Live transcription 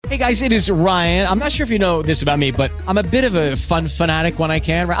Hey guys, it is Ryan. I'm not sure if you know this about me, but I'm a bit of a fun fanatic when I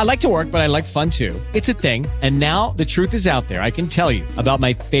can. I like to work, but I like fun too. It's a thing. And now the truth is out there. I can tell you about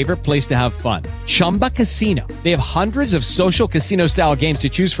my favorite place to have fun. Chumba Casino. They have hundreds of social casino style games to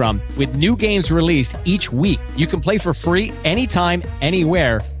choose from with new games released each week. You can play for free anytime,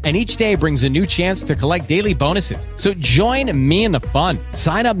 anywhere. And each day brings a new chance to collect daily bonuses. So join me in the fun.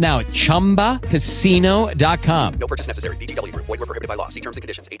 Sign up now at ChumbaCasino.com. No purchase necessary. VGW Group. Void where prohibited by law. See terms and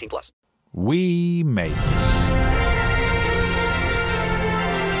conditions. 18+. We made this.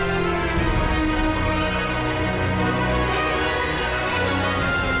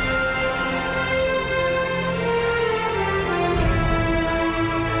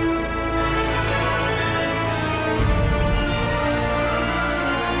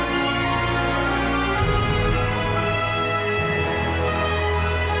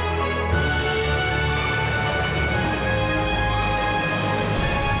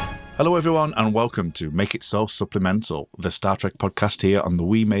 Hello everyone and welcome to Make It So Supplemental, the Star Trek podcast here on the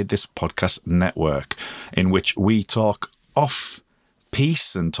We Made This podcast network, in which we talk off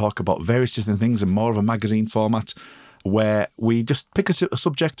piece and talk about various different things in more of a magazine format, where we just pick a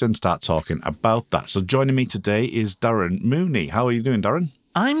subject and start talking about that. So joining me today is Darren Mooney. How are you doing, Darren?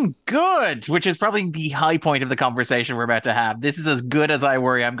 I'm good, which is probably the high point of the conversation we're about to have. This is as good as I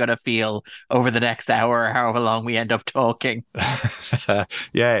worry I'm going to feel over the next hour or however long we end up talking.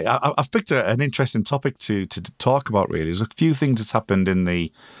 Yeah, I've picked an interesting topic to talk about, really. There's a few things that's happened in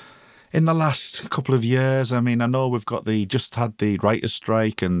the last couple of years. I mean, I know we've just had the writers'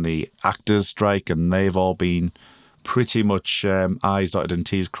 strike and the actors' strike, and they've all been pretty much I's dotted and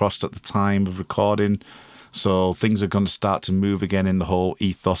T's crossed at the time of recording. So things are going to start to move again in the whole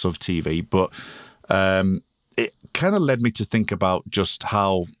ethos of TV. But it kind of led me to think about just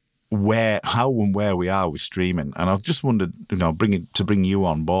how and where we are with streaming. And I've just wondered, bring you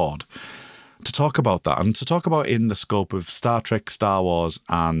on board to talk about that and to talk about in the scope of Star Trek, Star Wars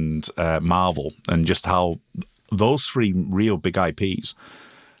and Marvel, and just how those three real big IPs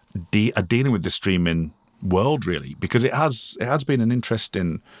are dealing with the streaming world, really, because it has been an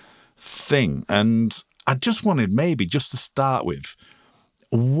interesting thing. And I just wanted maybe just to start with,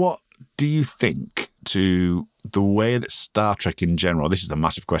 what do you think to the way that Star Trek in general, this is a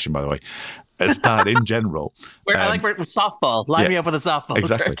massive question, by the way, started in general. We're softball. Line me up with a softball.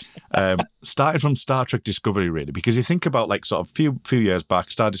 Exactly. Started from Star Trek Discovery, really, because you think about like sort of few years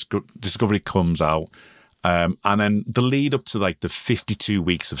back, Star Discovery comes out, and then the lead up to like the 52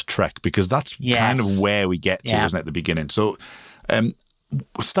 weeks of Trek, because that's kind of where we get to, isn't it, at the beginning. So,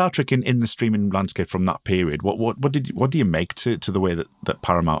 Star Trek in the streaming landscape from that period, what do you make to the way that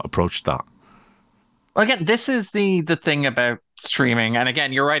Paramount approached that? Well, again, this is the thing about streaming. And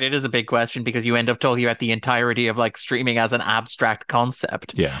again, you're right, it is a big question because you end up talking about the entirety of like streaming as an abstract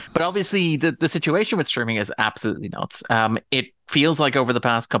concept. Yeah. But obviously the situation with streaming is absolutely nuts. It feels like over the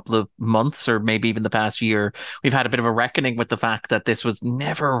past couple of months or maybe even the past year, we've had a bit of a reckoning with the fact that this was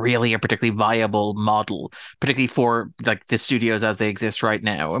never really a particularly viable model, particularly for like the studios as they exist right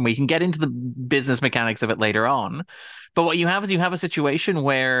now. And we can get into the business mechanics of it later on. But what you have is you have a situation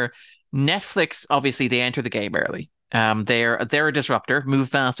where Netflix, obviously, they enter the game early. They're a disruptor. Move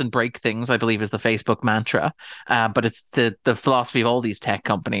fast and break things, I believe, is the Facebook mantra. But it's the philosophy of all these tech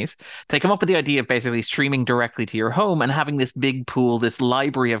companies. They come up with the idea of basically streaming directly to your home and having this big pool, this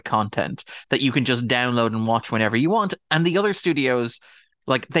library of content that you can just download and watch whenever you want. And the other studios,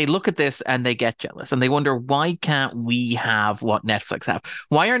 like, they look at this and they get jealous and they wonder, why can't we have what Netflix have?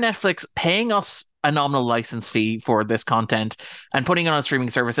 Why are Netflix paying us a nominal license fee for this content and putting it on a streaming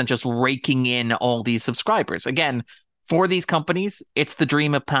service and just raking in all these subscribers? Again, for these companies, it's the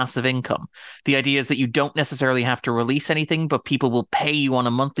dream of passive income. The idea is that you don't necessarily have to release anything, but people will pay you on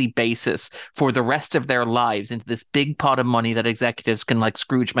a monthly basis for the rest of their lives into this big pot of money that executives can like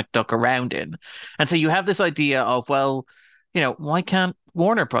Scrooge McDuck around in. And so you have this idea of, well, why can't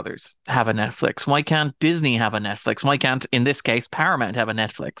Warner Brothers have a Netflix? Why can't Disney have a Netflix? Why can't, in this case, Paramount have a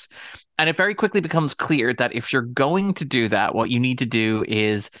Netflix? And it very quickly becomes clear that if you're going to do that, what you need to do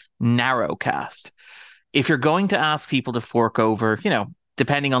is narrowcast. If you're going to ask people to fork over,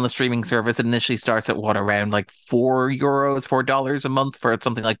 depending on the streaming service, it initially starts at around like $4 a month for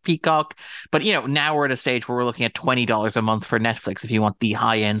something like Peacock. But, now we're at a stage where we're looking at $20 a month for Netflix if you want the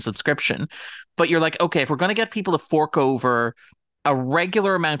high-end subscription. But you're like, okay, if we're going to get people to fork over a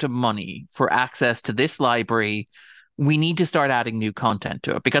regular amount of money for access to this library, we need to start adding new content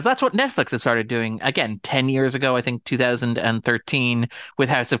to it, because that's what Netflix has started doing, again, 10 years ago, I think 2013, with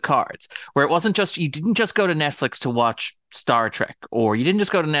House of Cards, where it wasn't just, you didn't just go to Netflix to watch Star Trek, or you didn't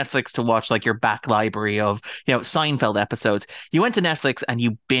just go to Netflix to watch like your back library of, Seinfeld episodes. You went to Netflix and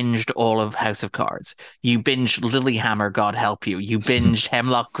you binged all of House of Cards. You binged Lilyhammer, God help you. You binged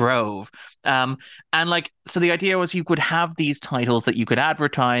Hemlock Grove. And like, so the idea was you could have these titles that you could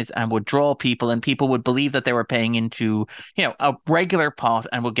advertise and would draw people, and people would believe that they were paying into, a regular pot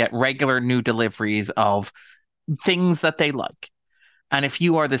and would get regular new deliveries of things that they like. And if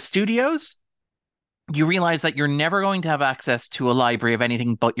you are the studios, you realize that you're never going to have access to a library of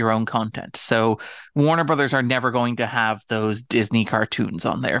anything but your own content. So Warner Brothers are never going to have those Disney cartoons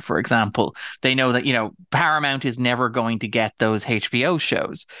on there, for example. They know that, Paramount is never going to get those HBO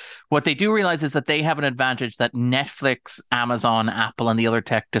shows. What they do realize is that they have an advantage that Netflix, Amazon, Apple, and the other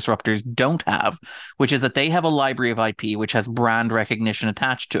tech disruptors don't have, which is that they have a library of IP which has brand recognition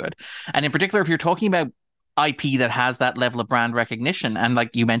attached to it. And in particular, if you're talking about IP that has that level of brand recognition. And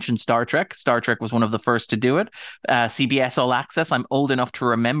like you mentioned, Star Trek was one of the first to do it. CBS All Access. I'm old enough to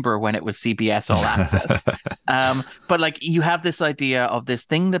remember when it was CBS All Access. But like you have this idea of this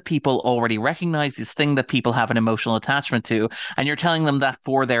thing that people already recognize, this thing that people have an emotional attachment to, and you're telling them that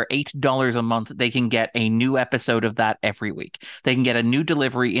for their $8 a month, they can get a new episode of that every week. They can get a new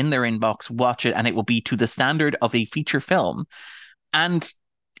delivery in their inbox, watch it, and it will be to the standard of a feature film. And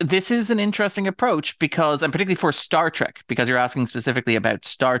this is an interesting approach because, and particularly for Star Trek, because you're asking specifically about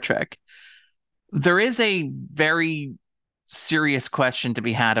Star Trek, there is a very serious question to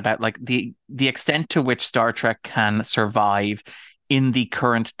be had about like the extent to which Star Trek can survive in the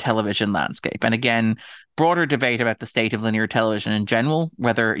current television landscape. And again, broader debate about the state of linear television in general,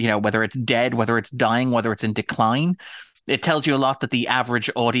 whether it's dead, whether it's dying, whether it's in decline. It tells you a lot that the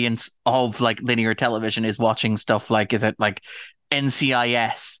average audience of like linear television is watching stuff like, is it like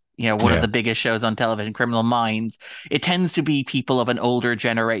NCIS, one of the biggest shows on television, Criminal Minds. It tends to be people of an older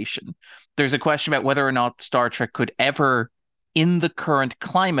generation. There's a question about whether or not Star Trek could ever, in the current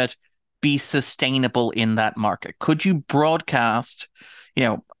climate, be sustainable in that market. Could you broadcast,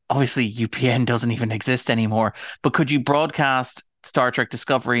 obviously UPN doesn't even exist anymore, but could you broadcast Star Trek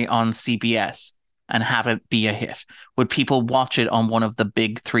Discovery on CBS and have it be a hit? Would people watch it on one of the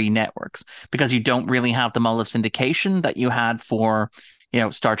big three networks? Because you don't really have the model of syndication that you had for,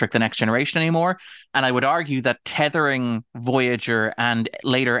 Star Trek The Next Generation anymore. And I would argue that tethering Voyager and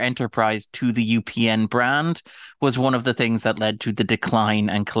later Enterprise to the UPN brand was one of the things that led to the decline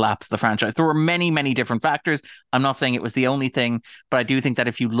and collapse of the franchise. There were many, many different factors. I'm not saying it was the only thing, but I do think that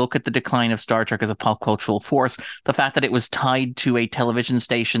if you look at the decline of Star Trek as a pop cultural force, the fact that it was tied to a television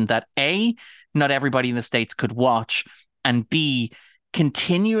station that A, not everybody in the States could watch, and B,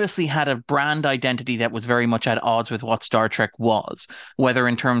 continuously had a brand identity that was very much at odds with what Star Trek was, whether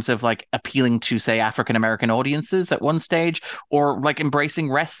in terms of like appealing to, say, African-American audiences at one stage, or like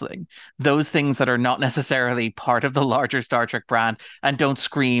embracing wrestling, those things that are not necessarily part of the larger Star Trek brand and don't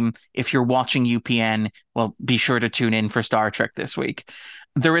scream, if you're watching UPN, well, be sure to tune in for Star Trek this week.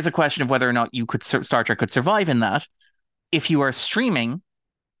 There is a question of whether or not Star Trek could survive in that. If you are streaming,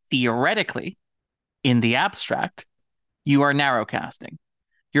 theoretically, in the abstract, you are narrowcasting.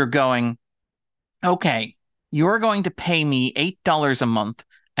 You're going, okay, you're going to pay me $8 a month,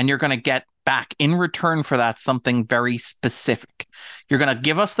 and you're going to get back in return for that something very specific. You're going to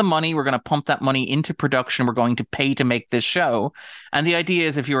give us the money. We're going to pump that money into production. We're going to pay to make this show. And the idea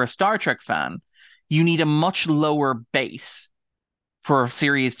is, if you're a Star Trek fan, you need a much lower base for a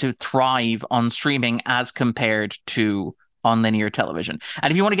series to thrive on streaming as compared to on linear television. And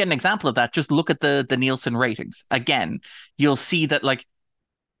if you want to get an example of that, just look at the Nielsen ratings. Again, you'll see that like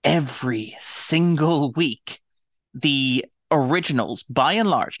every single week, the originals, by and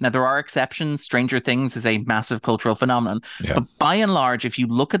large, now there are exceptions, Stranger Things is a massive cultural phenomenon, but by and large, if you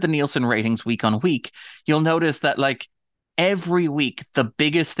look at the Nielsen ratings week on week, you'll notice that like every week, the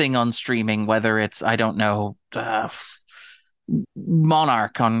biggest thing on streaming, whether it's, I don't know,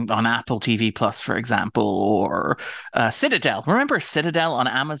 Monarch on Apple TV Plus, for example, or Citadel. Remember Citadel on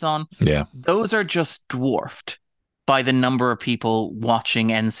Amazon? Yeah. Those are just dwarfed by the number of people watching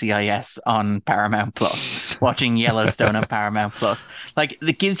NCIS on Paramount Plus, watching Yellowstone on Paramount Plus. Like,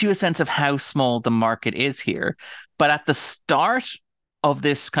 it gives you a sense of how small the market is here. But at the start of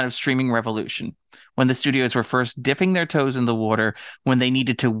this kind of streaming revolution, when the studios were first dipping their toes in the water, when they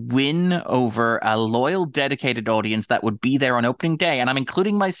needed to win over a loyal, dedicated audience that would be there on opening day, and I'm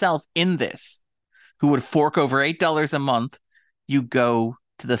including myself in this, who would fork over $8 a month, you go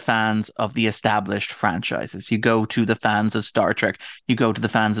to the fans of the established franchises. You go to the fans of Star Trek. You go to the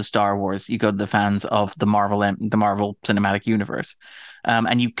fans of Star Wars. You go to the fans of the Marvel Cinematic Universe.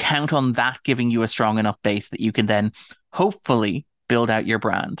 And you count on that giving you a strong enough base that you can then hopefully build out your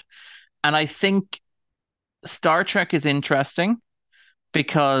brand. And I think Star Trek is interesting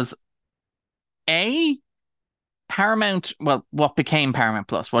because A, Paramount, well, what became Paramount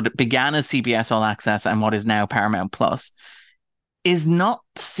Plus, what began as CBS All Access and what is now Paramount Plus, is not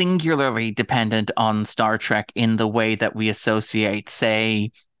singularly dependent on Star Trek in the way that we associate,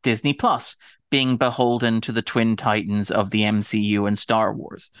 say, Disney Plus being beholden to the twin titans of the MCU and Star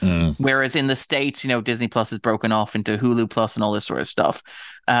Wars. Whereas in the States, Disney Plus is broken off into Hulu Plus and all this sort of stuff.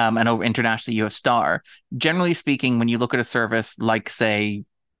 And over internationally, you have Star. Generally speaking, when you look at a service like, say,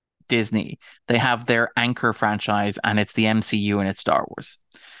 Disney, they have their anchor franchise and it's the MCU and it's Star Wars.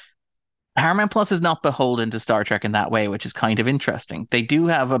 Paramount Plus is not beholden to Star Trek in that way, which is kind of interesting. They do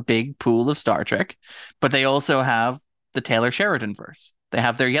have a big pool of Star Trek, but they also have the Taylor Sheridan verse. They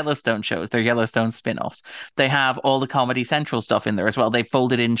have their Yellowstone shows, their Yellowstone spin-offs. They have all the Comedy Central stuff in there as well. They've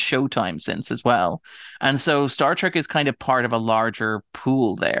folded in Showtime since as well. And so Star Trek is kind of part of a larger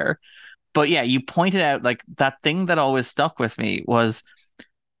pool there. But yeah, you pointed out like that thing that always stuck with me was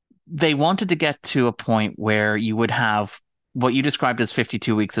they wanted to get to a point where you would have what you described as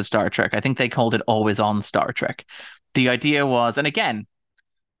 52 weeks of Star Trek. I think they called it Always On Star Trek. The idea was, and again,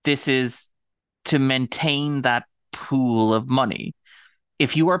 this is to maintain that pool of money.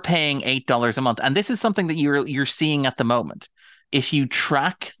 If you are paying $8 a month, and this is something that you're seeing at the moment, if you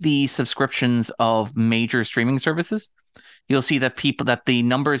track the subscriptions of major streaming services, you'll see that the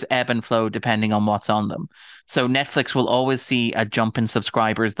numbers ebb and flow depending on what's on them. So Netflix will always see a jump in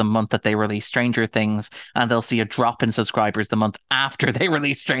subscribers the month that they release Stranger Things, and they'll see a drop in subscribers the month after they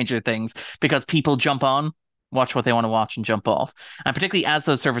release Stranger Things because people jump on, watch what they want to watch, and jump off. And particularly as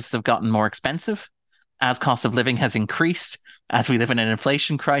those services have gotten more expensive, as cost of living has increased, as we live in an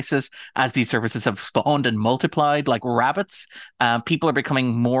inflation crisis, as these services have spawned and multiplied like rabbits, people are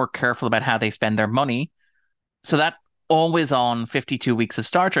becoming more careful about how they spend their money. So that always on 52 weeks of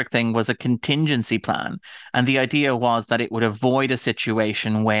Star Trek thing was a contingency plan. And the idea was that it would avoid a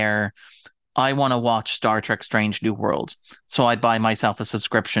situation where I want to watch Star Trek Strange New Worlds. So I buy myself a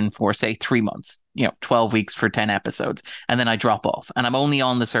subscription for, say, 3 months, 12 weeks for 10 episodes, and then I drop off. And I'm only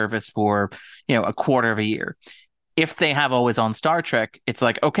on the service for, a quarter of a year. If they have Always On Star Trek, it's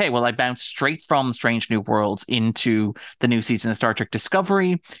like, okay, well, I bounce straight from Strange New Worlds into the new season of Star Trek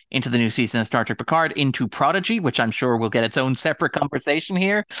Discovery, into the new season of Star Trek Picard, into Prodigy, which I'm sure will get its own separate conversation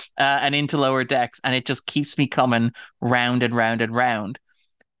here, and into Lower Decks. And it just keeps me coming round and round and round.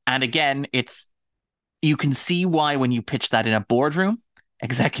 And again, you can see why when you pitch that in a boardroom,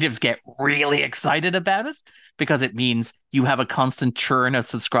 executives get really excited about it because it means you have a constant churn of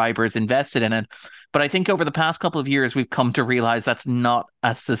subscribers invested in it. But I think over the past couple of years, we've come to realize that's not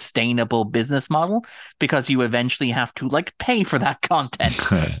a sustainable business model because you eventually have to pay for that content.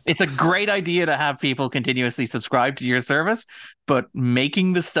 It's a great idea to have people continuously subscribe to your service, but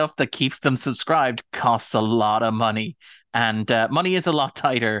making the stuff that keeps them subscribed costs a lot of money. And money is a lot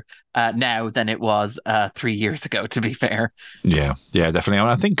tighter now than it was 3 years ago, to be fair. Yeah, definitely.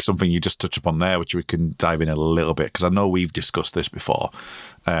 I think something you just touched upon there, which we can dive in a little bit, because I know we've discussed this before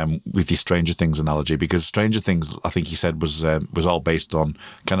with the Stranger Things analogy, because Stranger Things, I think you said, was all based on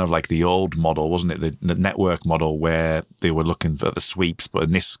kind of like the old model, wasn't it? The network model where they were looking for the sweeps, but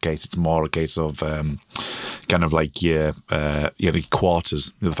in this case, it's more a case of kind of like the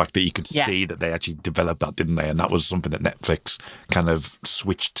quarters, the fact that you could see that they actually developed that, didn't they? And that was something that Netflix kind of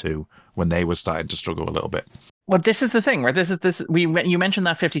switched to when they were starting to struggle a little bit. Well, this is the thing, right? You mentioned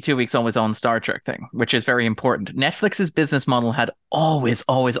that 52 weeks Always On Star Trek thing, which is very important. Netflix's business model had always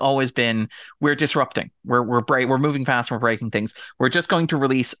been, we're disrupting. We're moving fast, we're breaking things. We're just going to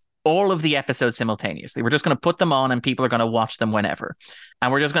release all of the episodes simultaneously. We're just going to put them on and people are going to watch them whenever.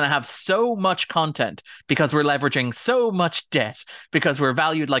 And we're just going to have so much content because we're leveraging so much debt, because we're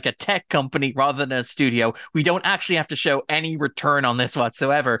valued like a tech company rather than a studio. We don't actually have to show any return on this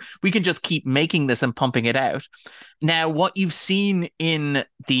whatsoever. We can just keep making this and pumping it out. Now, what you've seen in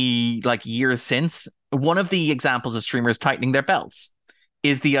the years since, one of the examples of streamers tightening their belts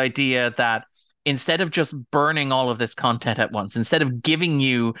is the idea that instead of just burning all of this content at once, instead of giving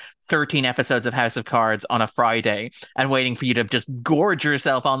you 13 episodes of House of Cards on a Friday and waiting for you to just gorge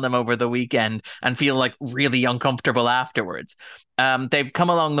yourself on them over the weekend and feel really uncomfortable afterwards, they've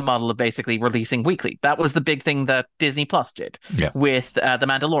come along the model of basically releasing weekly. That was the big thing that Disney Plus did with The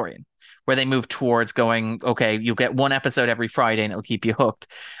Mandalorian, where they moved towards going, okay, you'll get one episode every Friday and it'll keep you hooked.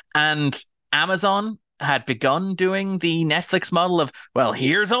 And Amazon had begun doing the Netflix model of, well,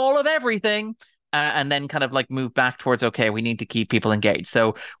 here's all of everything. And then kind of move back towards, okay, we need to keep people engaged.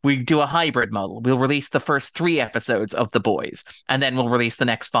 So we do a hybrid model. We'll release the first 3 episodes of The Boys, and then we'll release the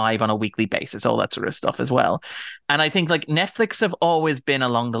next 5 on a weekly basis, all that sort of stuff as well. And I think Netflix have always been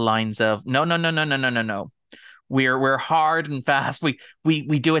along the lines of, no. We're hard and fast. We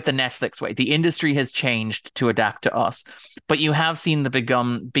do it the Netflix way. The industry has changed to adapt to us. But you have seen the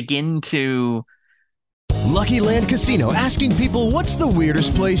begin to. Lucky Land Casino, asking people, what's the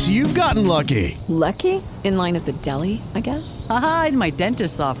weirdest place you've gotten lucky? Lucky? In line at the deli, I guess? Aha, in my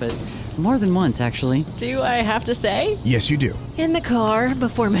dentist's office. More than once, actually. Do I have to say? Yes, you do. In the car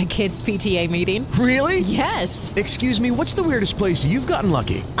before my kids' PTA meeting. Really? Yes. Excuse me, what's the weirdest place you've gotten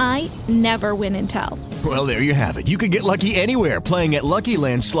lucky? I never win and tell. Well, there you have it. You can get lucky anywhere, playing at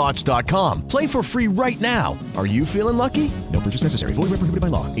LuckyLandSlots.com. Play for free right now. Are you feeling lucky? No purchase necessary. Void where prohibited by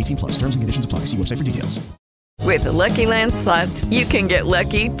law. 18+. Terms and conditions apply. See website for details. With the Lucky Land Slots, you can get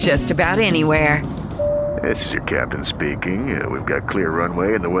lucky just about anywhere. This is your captain speaking. We've got clear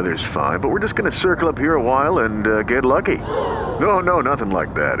runway and the weather's fine, but we're just going to circle up here a while and get lucky. No, nothing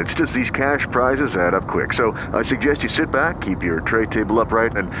like that. It's just these cash prizes add up quick. So I suggest you sit back, keep your tray table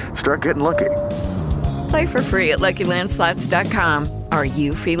upright, and start getting lucky. Play for free at LuckyLandSlots.com. Are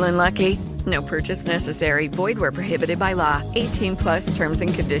you feeling lucky? No purchase necessary. Void where prohibited by law. 18+ terms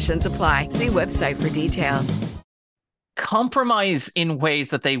and conditions apply. See website for details. Compromise in ways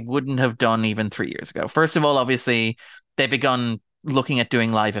that they wouldn't have done even 3 years ago. First of all, obviously, they've begun looking at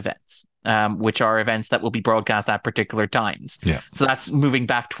doing live events, which are events that will be broadcast at particular times. Yeah. So that's moving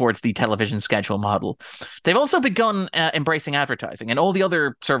back towards the television schedule model. They've also begun embracing advertising, and all the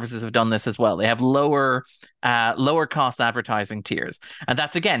other services have done this as well. They have lower cost advertising tiers. And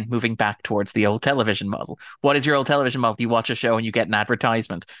that's, again, moving back towards the old television model. What is your old television model? You watch a show and you get an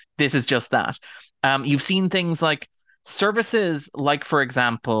advertisement. This is just that. You've seen things like services like, for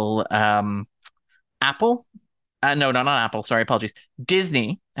example, Apple. No, not Apple. Sorry, apologies.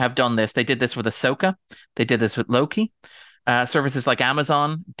 Disney have done this. They did this with Ahsoka. They did this with Loki. Services like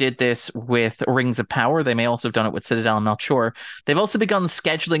Amazon did this with Rings of Power. They may also have done it with Citadel. I'm not sure. They've also begun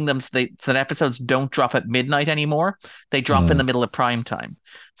scheduling them so that episodes don't drop at midnight anymore. They drop in the middle of prime time.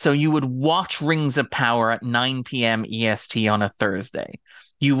 So you would watch Rings of Power at 9 p.m. EST on a Thursday.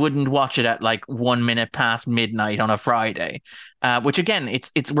 You wouldn't watch it at like 1 minute past midnight on a Friday, which again,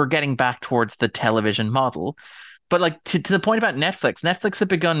 we're getting back towards the television model. But like to the point about Netflix have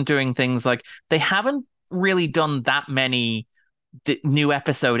begun doing things like they haven't really done that many new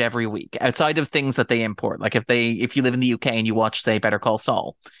episode every week outside of things that they import. Like if you live in the UK and you watch, say, Better Call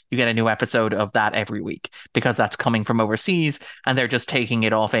Saul, you get a new episode of that every week because that's coming from overseas and they're just taking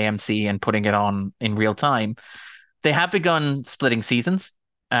it off AMC and putting it on in real time. They have begun splitting seasons.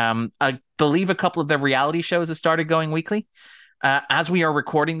 I believe a couple of their reality shows have started going weekly. As we are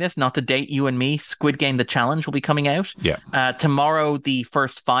recording this, not to date you and me, Squid Game The Challenge will be coming out. Yeah. Tomorrow, the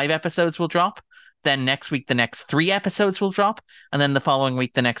first 5 episodes will drop. Then next week, the next 3 episodes will drop. And then the following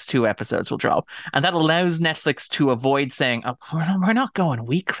week, the next 2 episodes will drop. And that allows Netflix to avoid saying, oh, we're not going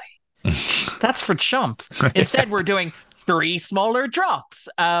weekly. That's for chumps. Instead, we're doing 3 smaller drops.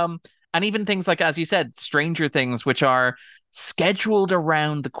 And even things like, as you said, Stranger Things, which are scheduled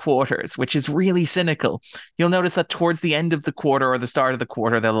around the quarters, which is really cynical. You'll notice that towards the end of the quarter or the start of the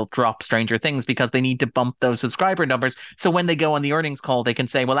quarter, they'll drop Stranger Things because they need to bump those subscriber numbers. So when they go on the earnings call, they can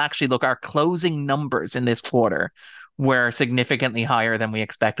say, well, actually, look, our closing numbers in this quarter were significantly higher than we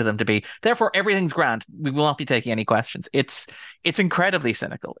expected them to be. Therefore, everything's grand. We will not be taking any questions. It's incredibly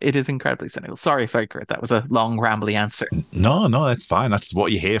cynical. It is incredibly cynical. Sorry, Kurt. That was a long, rambly answer. No, that's fine. That's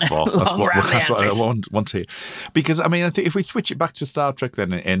what you're here for. That's what I want to hear. Because, I mean, I think if we switch it back to Star Trek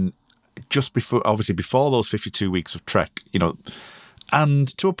then, and just before those 52 weeks of Trek,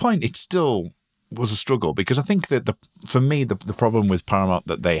 and to a point, it still was a struggle because I think that for me the problem with Paramount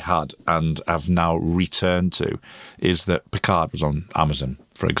that they had and have now returned to is that Picard was on Amazon,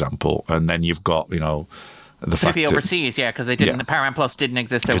 for example, and then you've got the fact that overseas, because they didn't. Yeah. Paramount Plus didn't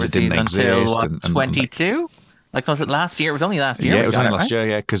exist overseas until 22. Like, was it last year? It was only last year. Yeah, it was only last year.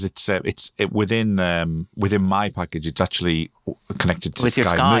 Yeah, because it's within my package. It's actually connected to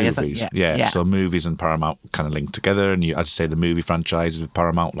Sky Movies. Yeah. So movies and Paramount kind of linked together, and I'd say the movie franchises with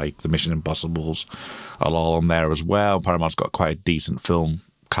Paramount, like the Mission Impossibles, are all on there as well. Paramount's got quite a decent film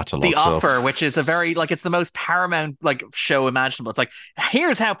catalog. The Offer, which is it's the most Paramount show imaginable. It's like,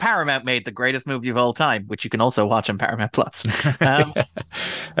 here's how Paramount made the greatest movie of all time, which you can also watch on Paramount Plus.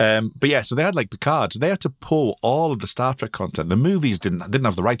 But yeah, so they had Picard, so they had to pull all of the Star Trek content. The movies didn't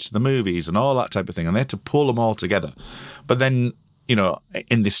have the rights to the movies and all that type of thing, and they had to pull them all together. But then,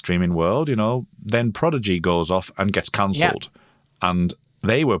 in this streaming world, then Prodigy goes off and gets cancelled. Yeah. And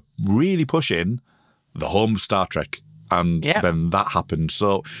they were really pushing the home Star Trek And Yeah. then that happened.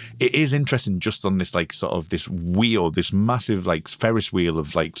 So it is interesting just on this like sort of this wheel, this massive like Ferris wheel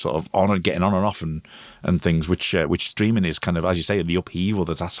of like sort of getting on and off and things, which streaming is kind of, as you say, the upheaval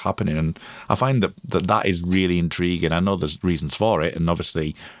that's happening. And I find that is really intriguing. I know there's reasons for it, and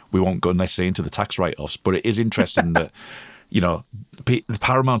obviously we won't go necessarily into the tax write-offs, but it is interesting that, you know, the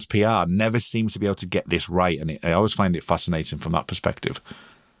Paramount's PR never seems to be able to get this right, and I always find it fascinating from that perspective.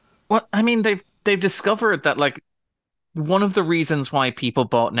 Well, I mean, they've discovered that like one of the reasons why people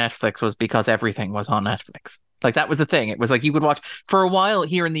bought Netflix was because everything was on Netflix. Like that was the thing. It was like you would watch for a while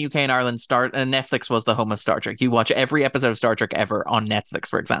here in the UK and Ireland. Netflix was the home of Star Trek. You watch every episode of Star Trek ever on Netflix,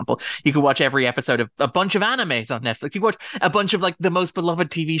 for example. You could watch every episode of a bunch of animes on Netflix. You could watch a bunch of like the most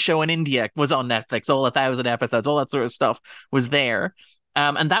beloved TV show in India was on Netflix. All 1,000 episodes, all that sort of stuff was there.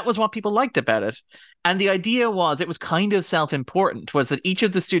 And that was what people liked about it. And the idea was, it was kind of self-important, was that each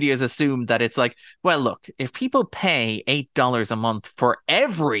of the studios assumed that it's like, well, look, if people pay $8 a month for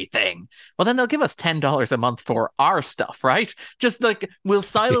everything, well, then they'll give us $10 a month for our stuff, right? Just like, we'll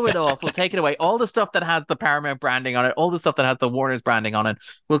silo it off, we'll take it away. All the stuff that has the Paramount branding on it, all the stuff that has the Warner's branding on it,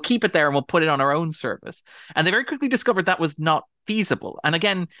 we'll keep it there and we'll put it on our own service. And they very quickly discovered that was not feasible. And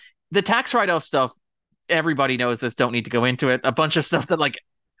again, the tax write-off stuff, everybody knows this, don't need to go into it. A bunch of stuff that like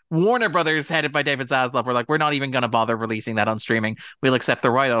Warner Brothers, headed by David Zaslav, were like, we're not even going to bother releasing that on streaming. We'll accept the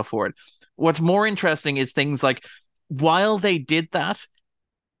write-off for it. What's more interesting is things like, while they did that,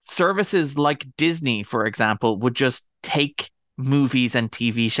 services like Disney, for example, would just take movies and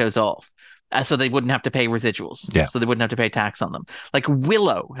TV shows off. So they wouldn't have to pay residuals. Yeah. So they wouldn't have to pay tax on them. Like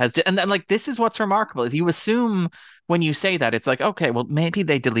Willow has, and like this is what's remarkable is you assume when you say that it's like, okay, well maybe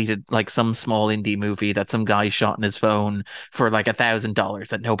they deleted like some small indie movie that some guy shot on his phone for like $1,000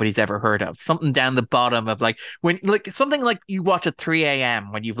 that nobody's ever heard of. Something down the bottom of like when like something like you watch at 3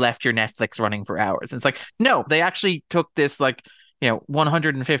 a.m. when you've left your Netflix running for hours. And it's like, no, they actually took this like, you know,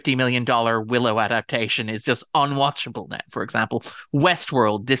 $150 million Willow adaptation is just unwatchable now, for example.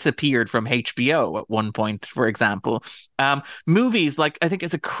 Westworld disappeared from HBO at one point, for example. Movies like, I think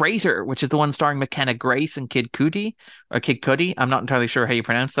it's A Crater, which is the one starring McKenna Grace and Kid Cudi. I'm not entirely sure how you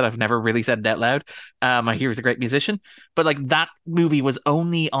pronounce that. I've never really said it out loud. I hear he's a great musician. But like that movie was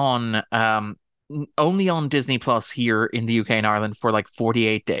only on Disney Plus here in the UK and Ireland for like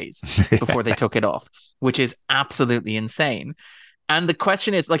 48 days before they took it off, which is absolutely insane. And the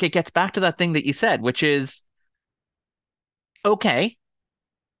question is, like, it gets back to that thing that you said, which is, okay,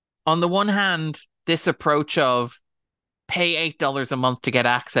 on the one hand, this approach of pay $8 a month to get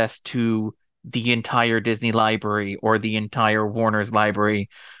access to the entire Disney library or the entire Warner's library,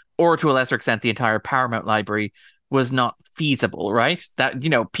 or to a lesser extent, the entire Paramount library was not feasible, right? That, you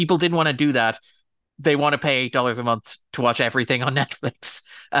know, people didn't want to do that. They want to pay $8 a month to watch everything on Netflix,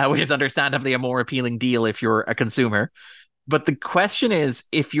 which is understandably a more appealing deal if you're a consumer. But the question is,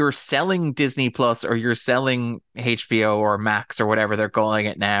 if you're selling Disney Plus or you're selling HBO or Max or whatever they're calling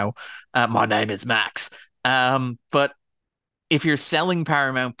it now, my name is Max. But if you're selling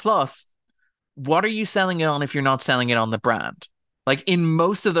Paramount Plus, what are you selling it on if you're not selling it on the brand? Like in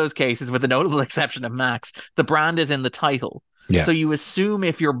most of those cases, with the notable exception of Max, the brand is in the title. Yeah. So you assume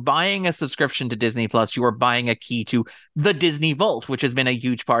if you're buying a subscription to Disney Plus, you are buying a key to the Disney Vault, which has been a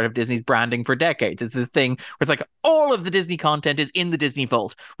huge part of Disney's branding for decades. It's this thing where it's like all of the Disney content is in the Disney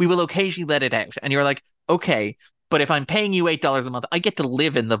Vault. We will occasionally let it out. And you're like, okay, but if I'm paying you $8 a month, I get to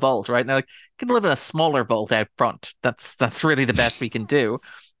live in the vault, right? And they're like, you can live in a smaller vault out front. That's really the best we can do.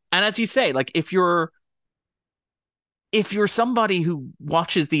 And as you say, like if you're somebody who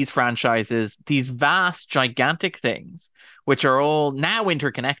watches these franchises, these vast, gigantic things, which are all now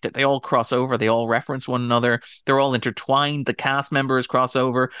interconnected, they all cross over, they all reference one another, they're all intertwined, the cast members cross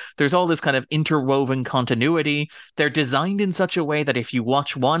over, there's all this kind of interwoven continuity. They're designed in such a way that if you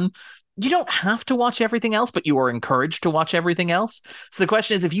watch one, you don't have to watch everything else, but you are encouraged to watch everything else. So the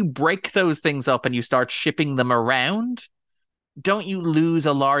question is, if you break those things up and you start shipping them around, don't you lose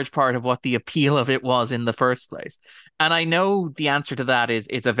a large part of what the appeal of it was in the first place? And I know the answer to that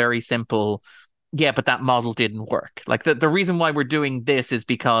is a very simple, yeah, but that model didn't work. Like the reason why we're doing this is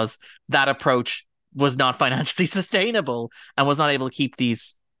because that approach was not financially sustainable and was not able to keep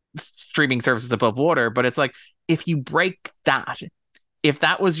these streaming services above water. But it's like, if you break that, if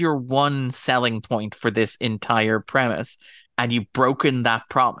that was your one selling point for this entire premise and you've broken that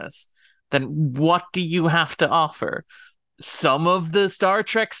promise, then what do you have to offer? Some of the Star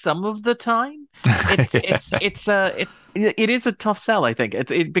Trek, some of the time. It is a tough sell. I think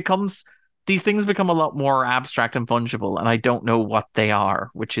these things become a lot more abstract and fungible, and I don't know what they are,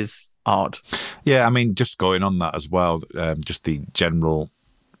 which is odd. Yeah, I mean, just going on that as well, just the general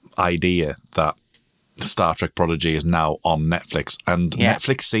idea that Star Trek Prodigy is now on Netflix, and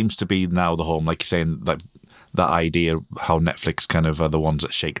Netflix seems to be now the home, like you're saying, like that idea of how Netflix kind of are the ones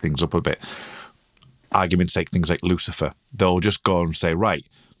that shake things up a bit. Argument's sake, things like Lucifer, they'll just go and say, right,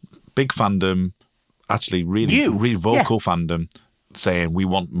 big fandom, actually really vocal fandom, saying we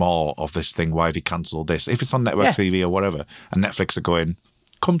want more of this thing. Why have you cancelled this? If it's on network TV or whatever, and Netflix are going,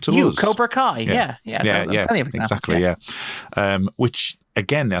 come to us. Cobra Kai, yeah, exactly, which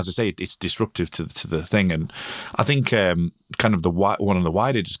again, as I say, it's disruptive to the thing, and I think kind of one of the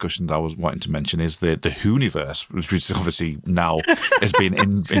wider discussions I was wanting to mention is the Whoniverse, which is obviously now has been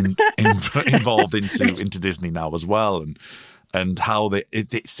involved into Disney now as well, and how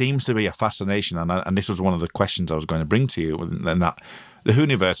it seems to be a fascination, and this was one of the questions I was going to bring to you, and that the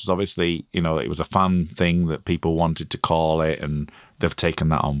Whoniverse is obviously, it was a fan thing that people wanted to call it, and they've taken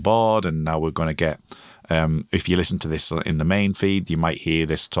that on board, and now we're going to get, if you listen to this in the main feed, you might hear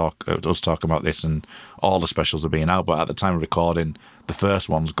us talk about this, and all the specials are being out, but at the time of recording, the first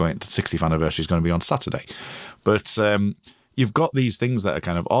one's the 60th anniversary is going to be on Saturday. But you've got these things that are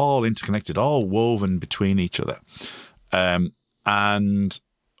kind of all interconnected, all woven between each other. And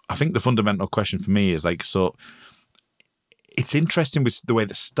I think the fundamental question for me is so it's interesting with the way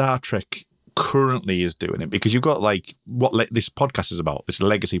that Star Trek currently is doing it, because you've got what this podcast is about, this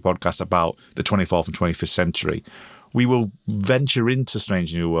legacy podcast about the 24th and 25th century. We will venture into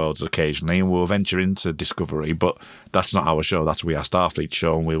Strange New Worlds occasionally, and we'll venture into Discovery, but that's not our show. That's We Are Starfleet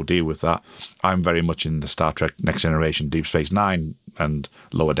show, and we'll deal with that. I'm very much in the Star Trek Next Generation, Deep Space Nine, and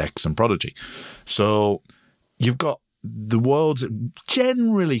Lower Decks and Prodigy. So you've got the worlds,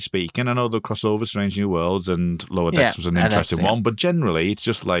 generally speaking, I know the crossover, Strange New Worlds and Lower Decks was an interesting one, but generally it's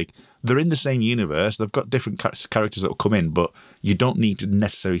just they're in the same universe, they've got different characters that will come in, but you don't need to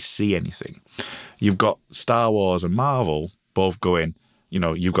necessarily see anything. You've got Star Wars and Marvel both going,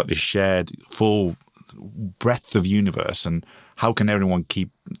 you've got this shared full breadth of universe, and how can everyone keep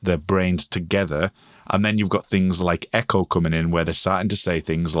their brains together? And then you've got things like Echo coming in, where they're starting to say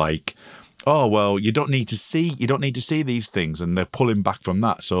things like, oh, well, you don't need to see these things, and they're pulling back from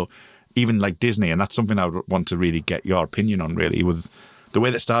that. So even like Disney, and that's something I would want to really get your opinion on, really, with the way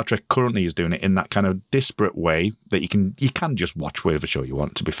that Star Trek currently is doing it in that kind of disparate way that you can just watch whatever show you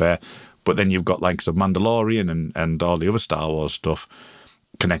want, to be fair. But then you've got likes of Mandalorian and all the other Star Wars stuff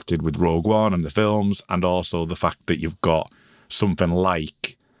connected with Rogue One and the films, and also the fact that you've got something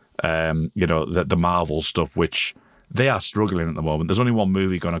like, the Marvel stuff, which they are struggling at the moment. There's only one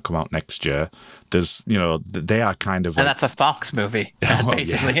movie going to come out next year. There's, they are kind of... And that's a Fox movie,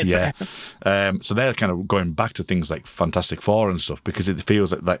 basically. So they're kind of going back to things like Fantastic Four and stuff, because it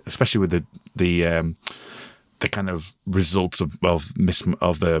feels like especially with the kind of results of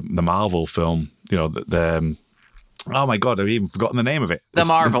the Marvel film, oh my God, I've even forgotten the name of it. The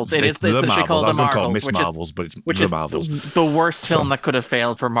Marvels. It's the Marvels. I was going to call it Miss Marvels, but it's The Marvels. The worst film that could have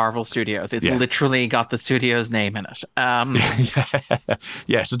failed for Marvel Studios. It's literally got the studio's name in it.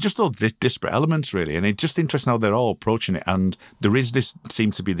 So just all the disparate elements, really. And it's just interesting how they're all approaching it. And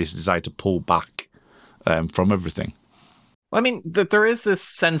seems to be this desire to pull back from everything. Well, I mean, there is this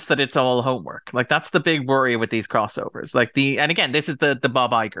sense that it's all homework. That's the big worry with these crossovers. And again, this is the Bob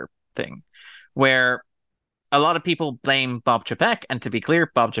Iger thing, where a lot of people blame Bob Chapek, and to be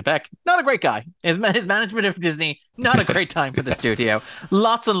clear, Bob Chapek, not a great guy. His management of Disney, not a great time for the studio.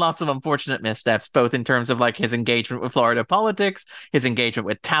 Lots and lots of unfortunate missteps, both in terms of his engagement with Florida politics, his engagement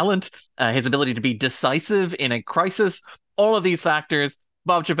with talent, his ability to be decisive in a crisis. All of these factors,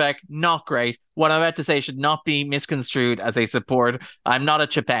 Bob Chapek, not great. What I'm about to say should not be misconstrued as a support. I'm not a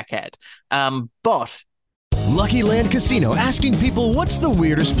Chapek head. But Lucky Land Casino, asking people, what's the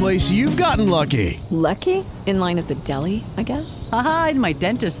weirdest place you've gotten lucky? Lucky? In line at the deli, I guess? Aha, in my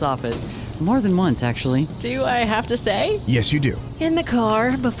dentist's office. More than once, actually. Do I have to say? Yes, you do. In the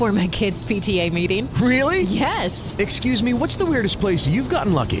car before my kids' PTA meeting. Really? Yes. Excuse me, what's the weirdest place you've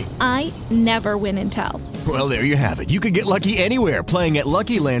gotten lucky? I never win and tell. Well, there you have it. You can get lucky anywhere, playing at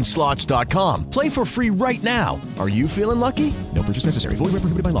LuckyLandSlots.com. Play for free right now. Are you feeling lucky? No purchase necessary. Void where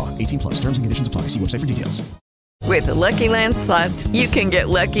prohibited by law. 18+. Terms and conditions apply. See website for details. With the Lucky Land Slots, you can get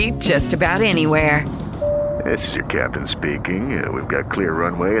lucky just about anywhere. This is your captain speaking. We've got clear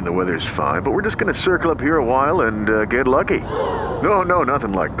runway and the weather's fine, but we're just going to circle up here a while and get lucky. No,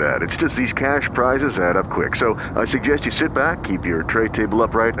 nothing like that. It's just these cash prizes add up quick. So I suggest you sit back, keep your tray table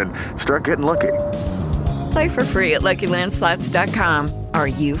upright, and start getting lucky. Play for free at LuckyLandSlots.com. Are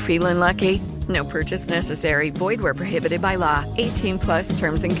you feeling lucky? No purchase necessary. Void where prohibited by law. 18+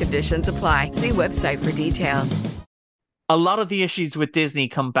 terms and conditions apply. See website for details. A lot of the issues with Disney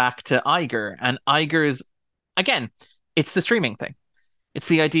come back to Iger, and Iger's, again, it's the streaming thing. It's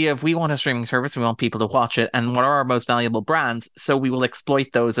the idea of we want a streaming service, we want people to watch it, and what are our most valuable brands? So we will exploit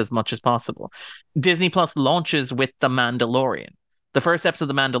those as much as possible. Disney Plus launches with The Mandalorian. The first episode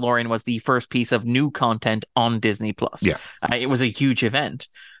of The Mandalorian was the first piece of new content on Disney Plus. Yeah. It was a huge event.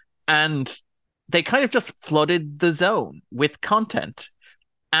 And they kind of just flooded the zone with content.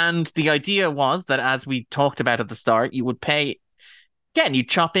 And the idea was that, as we talked about at the start, you would pay, again, you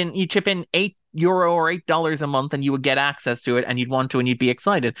chip in €8 or $8 a month, and you would get access to it, and you'd want to, and you'd be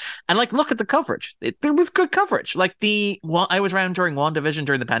excited. And like, look at the coverage. There was good coverage. Like I was around during WandaVision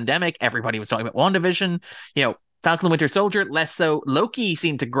during the pandemic. Everybody was talking about WandaVision. Falcon and Winter Soldier, less so. Loki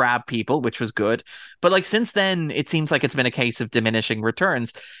seemed to grab people, which was good. But like, since then, it seems like it's been a case of diminishing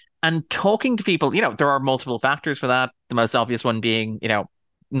returns. And talking to people, there are multiple factors for that. The most obvious one being,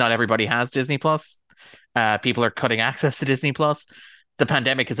 not everybody has Disney Plus. People are cutting access to Disney Plus. The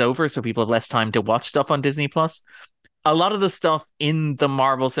pandemic is over, so people have less time to watch stuff on Disney Plus. A lot of the stuff in the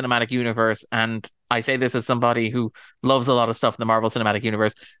Marvel Cinematic Universe, and I say this as somebody who loves a lot of stuff in the Marvel Cinematic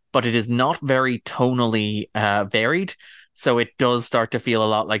Universe, but it is not very tonally varied. So it does start to feel a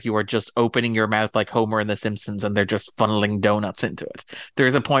lot like you are just opening your mouth like Homer in The Simpsons, and they're just funneling donuts into it. There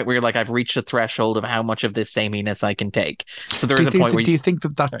is a point where you're like, I've reached a threshold of how much of this sameness I can take. So there is a point where... Do you think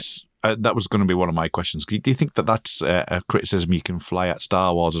that that's... that was going to be one of my questions. Do you think that that's a criticism you can fly at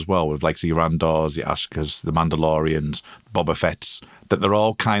Star Wars as well, with like the Randors, the Ashkas, the Mandalorians, Boba Fett's, that they're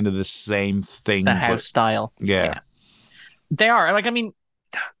all kind of the same thing? The house style. Yeah. They are. Like, I mean,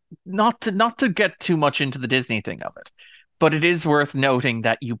 not to get too much into the Disney thing of it, but it is worth noting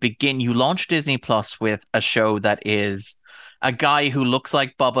that you launch Disney Plus with a show that is a guy who looks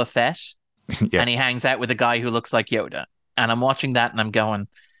like Boba Fett, and he hangs out with a guy who looks like Yoda. And I'm watching that and I'm going,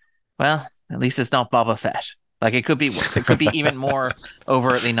 well, at least it's not Boba Fett. Like, it could be worse. It could be even more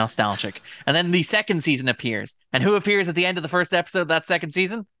overtly nostalgic. And then the second season appears. And who appears at the end of the first episode of that second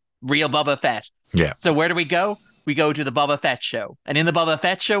season? Real Boba Fett. Yeah. So where do we go? We go to the Boba Fett show. And in the Boba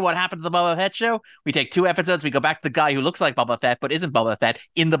Fett show, what happened to the Boba Fett show? We take 2 episodes, we go back to the guy who looks like Boba Fett but isn't Boba Fett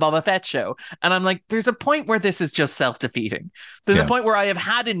in the Boba Fett show. And I'm like, there's a point where this is just self-defeating. There's a point where I have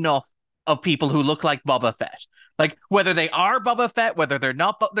had enough of people who look like Boba Fett. Like, whether they are Boba Fett, whether they're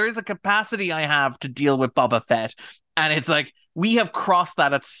not, but there is a capacity I have to deal with Boba Fett. And it's like, we have crossed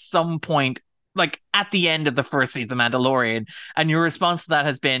that at some point, like at the end of the first season of Mandalorian. And your response to that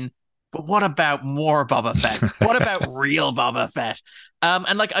has been, but what about more Boba Fett? What about real Boba Fett?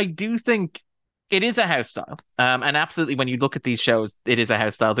 And like, I do think it is a house style. And absolutely, when you look at these shows, it is a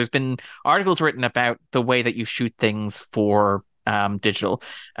house style. There's been articles written about the way that you shoot things for digital,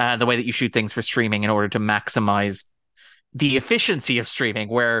 the way that you shoot things for streaming in order to maximize the efficiency of streaming,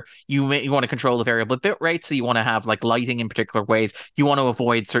 where you want to control the variable bit rate, so you want to have like lighting in particular ways. You want to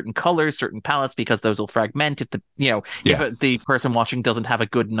avoid certain colors, certain palettes, because those will fragment if the person watching doesn't have a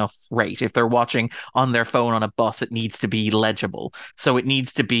good enough rate. If they're watching on their phone on a bus, it needs to be legible. So it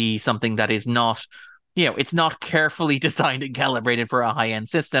needs to be something that is not, it's not carefully designed and calibrated for a high-end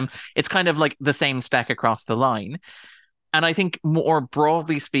system. It's kind of like the same spec across the line. And I think, more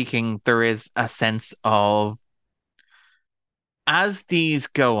broadly speaking, there is a sense of, as these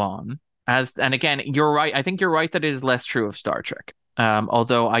go on, and again, you're right. I think you're right that it is less true of Star Trek.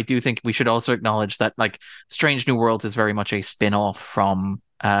 Although I do think we should also acknowledge that, like, Strange New Worlds is very much a spin-off from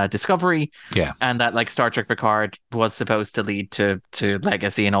Discovery. Yeah. And that, like, Star Trek Picard was supposed to lead to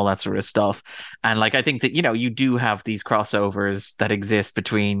Legacy and all that sort of stuff. And like, I think that, you do have these crossovers that exist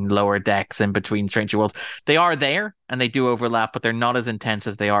between Lower Decks and between Strange New Worlds. They are there and they do overlap, but they're not as intense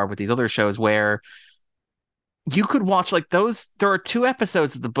as they are with these other shows, where you could watch like those. There are 2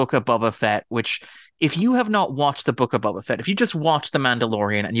 episodes of the Book of Boba Fett, which, if you have not watched the Book of Boba Fett, if you just watch The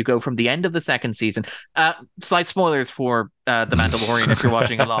Mandalorian and you go from the end of the second season, slight spoilers for The Mandalorian if you're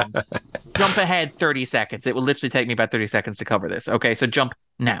watching along, jump ahead 30 seconds. It will literally take me about 30 seconds to cover this. Okay, so jump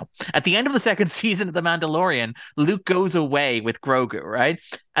now. At the end of the second season of The Mandalorian, Luke goes away with Grogu, right?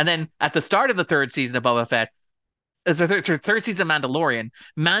 And then at the start of the third season of Boba Fett, third season of Mandalorian,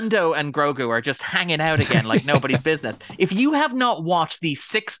 Mando and Grogu are just hanging out again like nobody's business. If you have not watched the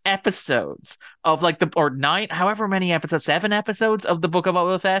 6 episodes of or 9, however many episodes, 7 episodes of the Book of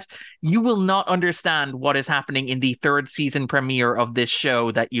Boba Fett, you will not understand what is happening in the 3rd season premiere of this show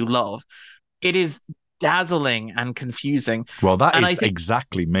that you love. It is dazzling and confusing. Well, that is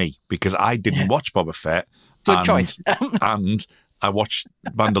exactly me, because I didn't watch Boba Fett. Good choice. And I watched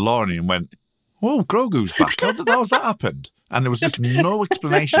Mandalorian and went, whoa, Grogu's back. How's that happened? And there was just no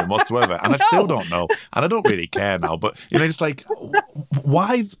explanation whatsoever. And I still don't know. And I don't really care now. But, it's like,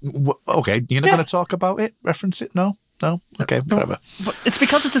 why? Okay, you're not going to talk about it? Reference it? No? No? Okay, whatever. But it's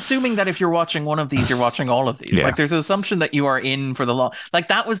because it's assuming that if you're watching one of these, you're watching all of these. Yeah. Like there's an assumption that you are in for the long. Like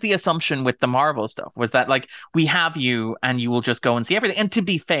that was the assumption with the Marvel stuff, was that like we have you and you will just go and see everything. And to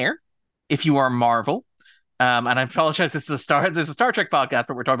be fair, if you are Marvel, and I apologize, this is a Star Trek podcast,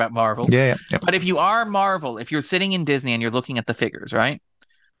 but we're talking about Marvel. Yeah. But if you are Marvel, if you're sitting in Disney and you're looking at the figures, right?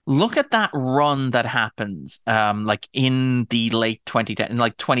 Look at that run that happens, like in the late 2010, in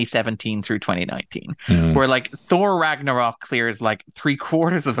like 2017 through 2019, where like Thor Ragnarok clears like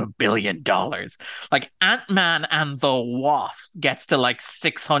 $750 million. Like Ant-Man and the Wasp gets to like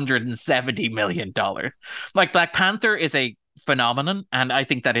 $670 million. Like Black Panther is a phenomenon, and I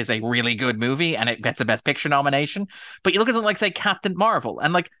think that is a really good movie, and it gets a Best Picture nomination. But you look at something like, say, Captain Marvel,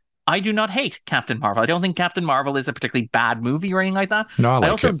 and like I do not hate Captain Marvel. I don't think Captain Marvel is a particularly bad movie or anything like that. No, I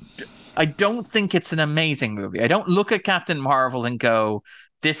like it. I don't think it's an amazing movie. I don't look at Captain Marvel and go,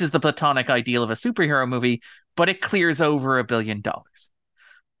 this is the platonic ideal of a superhero movie, but it clears over $1 billion.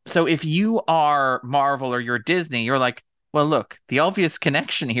 So if you are Marvel or you're Disney, you're like, well, look, the obvious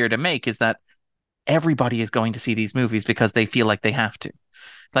connection here to make is that everybody is going to see these movies because they feel like they have to.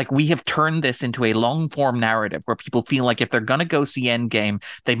 Like we have turned this into a long form narrative where people feel like if they're going to go see Endgame,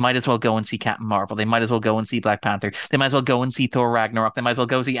 they might as well go and see Captain Marvel. They might as well go and see Black Panther. They might as well go and see Thor Ragnarok. They might as well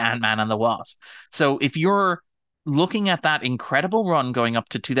go see Ant-Man and the Wasp. So if you're looking at that incredible run going up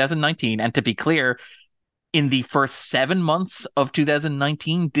to 2019, and to be clear, in the first 7 months of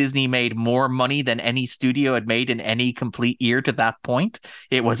 2019, Disney made more money than any studio had made in any complete year to that point.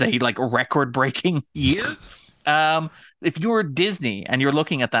 It was a like record-breaking year. If you're Disney and you're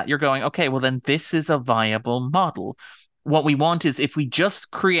looking at that, you're going, okay, well, then this is a viable model. What we want is if we just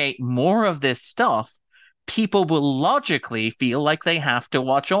create more of this stuff, people will logically feel like they have to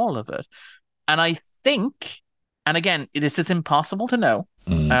watch all of it. And I think, and again, this is impossible to know,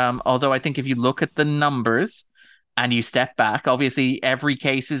 although I think if you look at the numbers and you step back, obviously every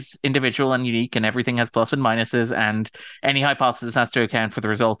case is individual and unique and everything has plus and minuses, and any hypothesis has to account for the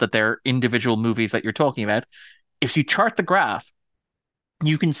result that they're individual movies that you're talking about. If you chart the graph,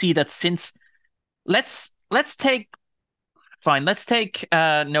 you can see that since let's take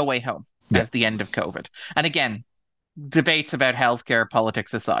No Way Home as the end of COVID. And again, debates about healthcare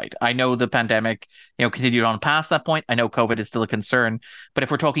politics aside, I know the pandemic, continued on past that point. I know COVID is still a concern, but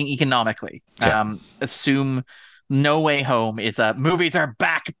if we're talking economically, assume No Way Home is a movies are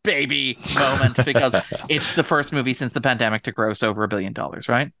back, baby moment because it's the first movie since the pandemic to gross over $1 billion,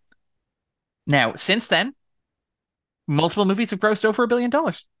 right? Now, since then, multiple movies have grossed over $1 billion.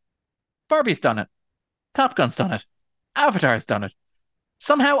 Barbie's done it. Top Gun's done it. Avatar's done it.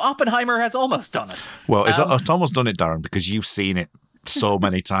 Somehow Oppenheimer has almost done it. Well, it's almost done it, Darren, because you've seen it so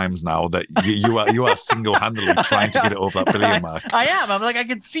many times now that you are single-handedly trying to get it over that $1 billion mark. I am. I'm like, I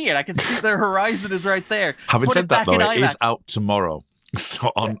can see it. I can see the horizon is right there. Having said that, though, it is out tomorrow.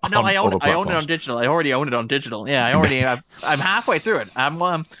 So I own it on digital. I already own it on digital. Yeah, I already. I'm halfway through it.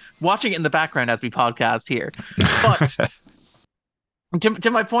 I'm watching it in the background as we podcast here. But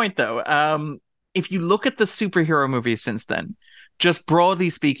to my point, though, if you look at the superhero movies since then, just broadly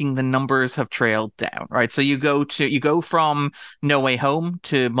speaking, the numbers have trailed down, right? So you go from No Way Home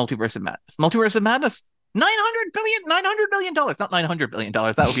to Multiverse of Madness. Multiverse of Madness, $900 million, not $900 billion.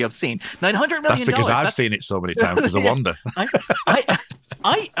 That would be obscene. $900 million. That's because I've seen it so many times because of Wanda.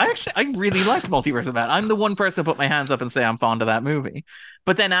 I really like Multiverse of Madness. I'm the one person to put my hands up and say I'm fond of that movie.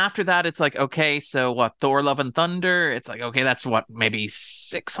 But then after that, it's like, okay, so what? Thor: Love and Thunder. It's like, okay, that's what, maybe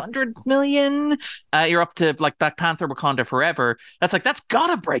 600 million. You're up to like Black Panther: Wakanda Forever. That's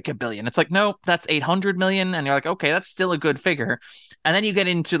gotta break $1 billion. It's like, no, that's 800 million, and you're like, okay, that's still a good figure. And then you get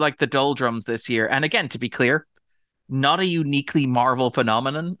into like the doldrums this year. And again, to be clear, not a uniquely Marvel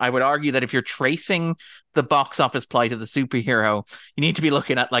phenomenon. I would argue that if you're tracing the box office plight of the superhero, you need to be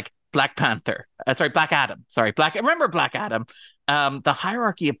looking at like Black Panther. Black Adam. Remember Black Adam? The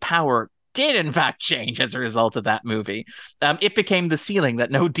hierarchy of power did in fact change as a result of that movie. It became the ceiling that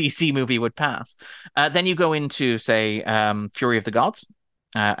no DC movie would pass. Then you go into, say, Fury of the Gods.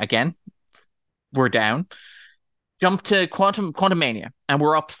 Again, we're down. Jump to Quantumania, and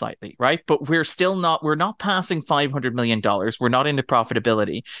we're up slightly, right? But we're not passing $500 million. We're not into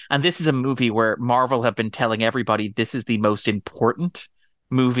profitability. And this is a movie where Marvel have been telling everybody this is the most important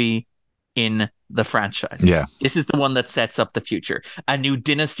movie in the franchise. Yeah. This is the one that sets up the future. A new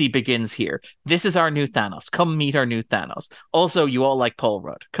dynasty begins here. This is our new Thanos. Come meet our new Thanos. Also, you all like Paul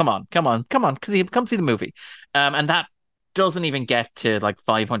Rudd. Come on. Come see the movie. And that doesn't even get to like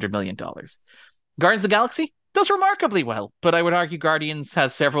 $500 million. Guardians of the Galaxy, does remarkably well, but I would argue Guardians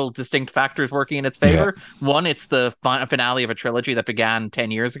has several distinct factors working in its favor. One, it's the finale of a trilogy that began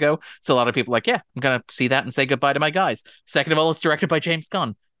 10 years ago. So a lot of people are like, yeah, I'm going to see that and say goodbye to my guys. Second of all, it's directed by James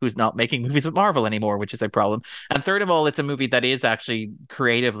Gunn, who's not making movies with Marvel anymore, which is a problem. And third of all, it's a movie that is actually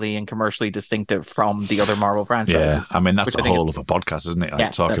creatively and commercially distinctive from the other Marvel franchises. Yeah, I mean, that's a whole of a podcast, isn't it?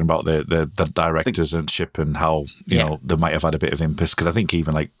 Like talking about the directors and ship and how, you know, they might have had a bit of impetus. Because I think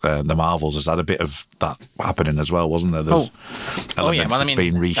even like the Marvels has had a bit of that happening as well, wasn't there? There's elements that's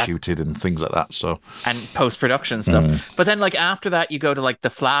been reshooted and things like that. So and post-production stuff. But then like after that, you go to like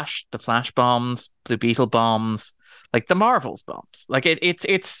the Flash bombs, Blue Beetle bombs, like the Marvels bombs. Like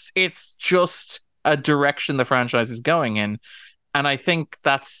it's just a direction the franchise is going in. And I think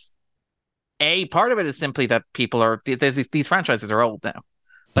that's part of it is simply that people are these franchises are old now.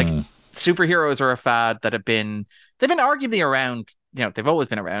 Like superheroes are a fad that they've been arguably around, you know, they've always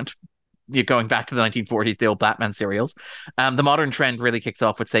been around. You're going back to the 1940s, the old Batman serials. The modern trend really kicks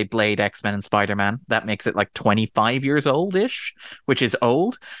off with, say, Blade, X-Men, and Spider-Man. That makes it like 25 years old-ish, which is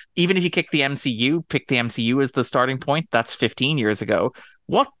old. Even if you pick the MCU as the starting point, that's 15 years ago.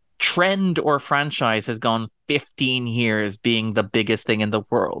 What trend or franchise has gone 15 years being the biggest thing in the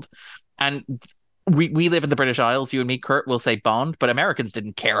world? And we live in the British Isles. You and me, Kurt, will say Bond, but Americans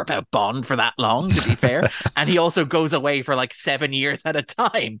didn't care about Bond for that long, to be fair. And he also goes away for like 7 years at a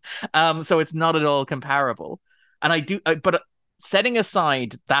time. So it's not at all comparable. And but setting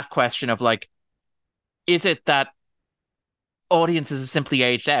aside that question of like, is it that audiences have simply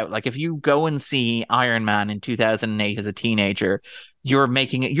aged out? Like if you go and see Iron Man in 2008 as a teenager,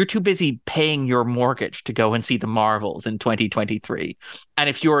 you're too busy paying your mortgage to go and see the Marvels in 2023. And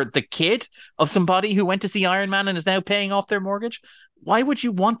if you're the kid of somebody who went to see Iron Man and is now paying off their mortgage, why would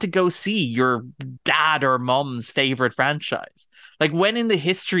you want to go see your dad or mom's favorite franchise? Like when in the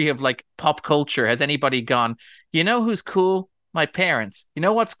history of like pop culture has anybody gone, you know who's cool? My parents. You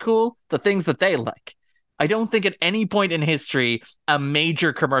know what's cool? The things that they like. I don't think at any point in history a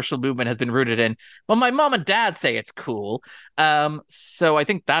major commercial movement has been rooted in, well, my mom and dad say it's cool. So I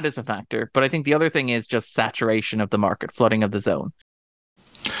think that is a factor. But I think the other thing is just saturation of the market, flooding of the zone.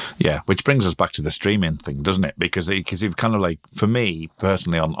 Yeah, which brings us back to the streaming thing, doesn't it? Because you've kind of like, for me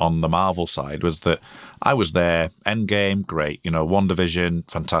personally on the Marvel side, was that I was there, Endgame, great. You know,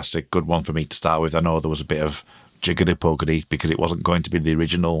 WandaVision, fantastic, good one for me to start with. I know there was a bit of jiggity-poggity because it wasn't going to be the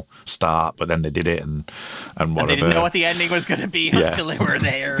original start, but then they did it and whatever. And they didn't know what the ending was going to be until they were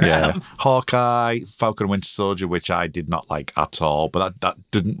there. Yeah. Hawkeye, Falcon and Winter Soldier, which I did not like at all, but that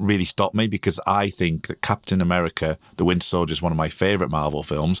didn't really stop me because I think that Captain America, the Winter Soldier, is one of my favourite Marvel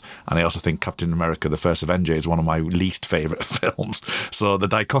films, and I also think Captain America, the First Avenger, is one of my least favourite films. So the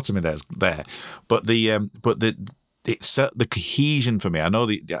dichotomy there's there. But it's the cohesion for me. I know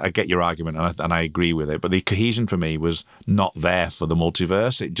I get your argument and I agree with it, but the cohesion for me was not there for the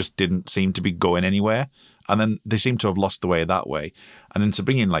multiverse. It just didn't seem to be going anywhere. And then they seem to have lost the way that way. And then to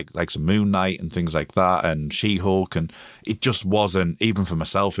bring in like some Moon Knight and things like that and She-Hulk, and it just wasn't, even for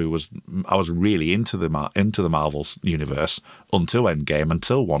myself, I was really into the Marvel's universe until Endgame,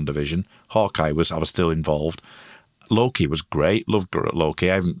 until WandaVision. Hawkeye I was still involved. Loki was great. Loved Loki.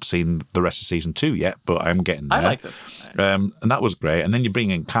 I haven't seen the rest of season 2 yet, but I'm getting there. I liked it. And that was great. And then you bring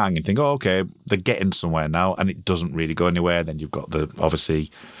in Kang and think, oh, okay, they're getting somewhere now, and it doesn't really go anywhere. Then you've got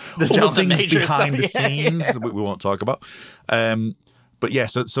obviously other things behind the scenes that we won't talk about. But yeah,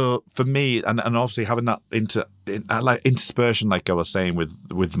 so for me, and obviously having that interspersion, like I was saying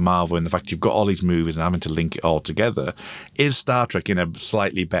with Marvel, and the fact you've got all these movies and having to link it all together, is Star Trek in a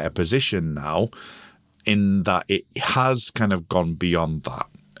slightly better position now, in that it has kind of gone beyond that.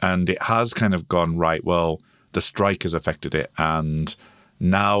 And it has kind of gone, right, well, the strike has affected it. And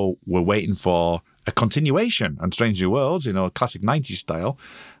now we're waiting for a continuation. And Strange New Worlds, classic 90s style.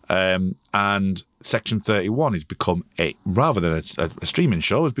 And Section 31 has become rather than a streaming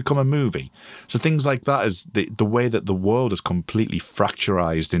show, has become a movie. So things like that is the way that the world is completely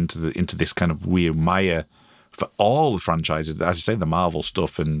fracturized into this kind of weird mire for all the franchises. As I say, the Marvel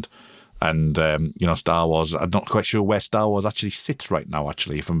stuff and Star Wars. I'm not quite sure where Star Wars actually sits right now,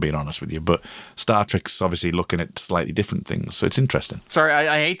 actually, if I'm being honest with you. But Star Trek's obviously looking at slightly different things, so it's interesting. Sorry,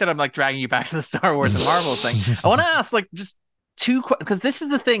 I hate that I'm like dragging you back to the Star Wars and Marvel thing. I want to ask just two, because this is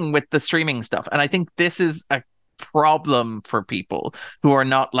the thing with the streaming stuff, and I think this is a problem for people who are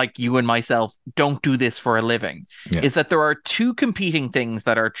not like you and myself, don't do this for a living, is that there are two competing things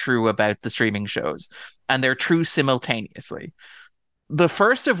that are true about the streaming shows, and they're true simultaneously. The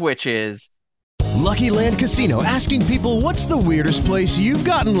first of which is Lucky Land Casino, asking people, what's the weirdest place you've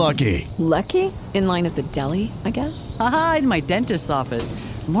gotten lucky? Lucky? In line at the deli, I guess? Aha, in my dentist's office.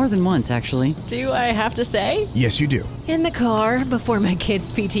 More than once, actually. Do I have to say? Yes, you do. In the car before my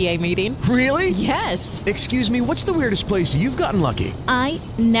kids' PTA meeting. Really? Yes. Excuse me, what's the weirdest place you've gotten lucky? I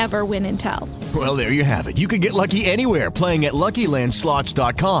never win and tell. Well, there you have it. You can get lucky anywhere, playing at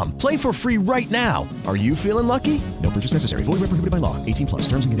LuckyLandSlots.com. Play for free right now. Are you feeling lucky? No purchase necessary. Void where prohibited by law. 18+.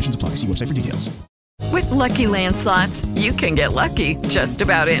 Terms and conditions apply. See website for details. With Lucky Land Slots, you can get lucky just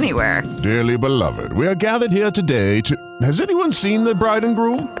about anywhere. Dearly beloved, we are gathered here today to... Has anyone seen the bride and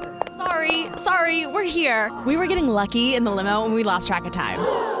groom? Sorry, we're here. We were getting lucky in the limo and we lost track of time.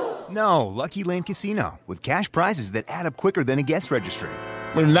 No, Lucky Land Casino, with cash prizes that add up quicker than a guest registry.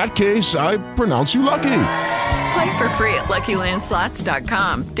 In that case, I pronounce you lucky. Play for free at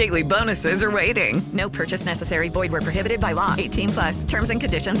LuckyLandSlots.com. Daily bonuses are waiting. No purchase necessary. Void where prohibited by law. 18+. Terms and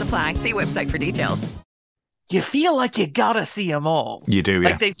conditions apply. See website for details. You feel like you gotta see them all. You do,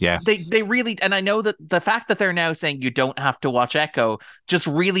 yeah. Like they really, and I know that the fact that they're now saying you don't have to watch Echo just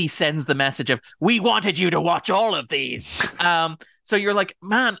really sends the message of, we wanted you to watch all of these. So you're like,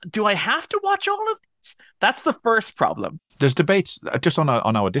 man, do I have to watch all of these? That's the first problem. There's debates just on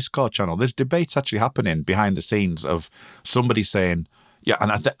our Discord channel. There's debates actually happening behind the scenes of somebody saying, yeah,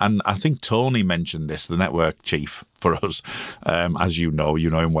 and I think Tony mentioned this, the network chief for us, as you know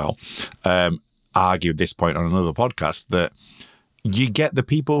him well, argued this point on another podcast, that you get the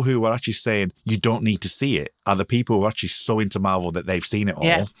people who are actually saying you don't need to see it are the people who are actually so into Marvel that they've seen it all.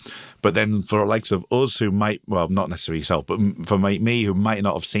 Yeah. But then for the likes of us who might, well, not necessarily yourself, but for me who might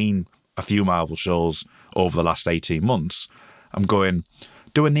not have seen a few Marvel shows over the last 18 months, I'm going,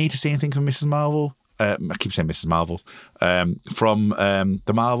 do I need to see anything from Mrs. Marvel? I keep saying Mrs. Marvel. From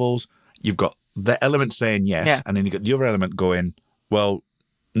the Marvels, you've got the element saying yes, and then you've got the other element going, well,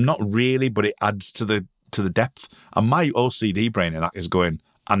 not really, but it adds to the depth. And my OCD brain in that is going,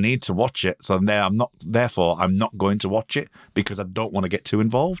 I need to watch it. So therefore I'm not going to watch it because I don't want to get too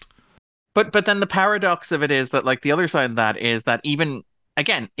involved. But then the paradox of it is that, like, the other side of that is that even,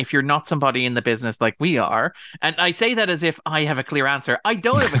 again, if you're not somebody in the business like we are, and I say that as if I have a clear answer. I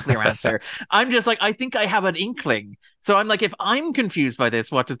don't have a clear answer. I'm just like, I think I have an inkling. So I'm like, if I'm confused by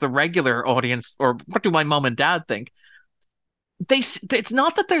this, what does the regular audience, or what do my mom and dad think? It's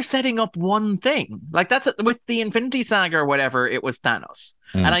not that they're setting up one thing. Like, that's with the Infinity Saga or whatever, it was Thanos.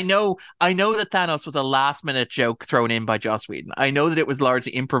 And I know that Thanos was a last minute joke thrown in by Joss Whedon. I know that it was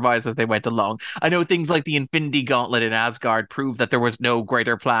largely improvised as they went along. I know things like the Infinity Gauntlet in Asgard proved that there was no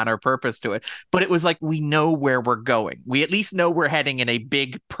greater plan or purpose to it. But it was like, we know where we're going. We at least know we're heading in a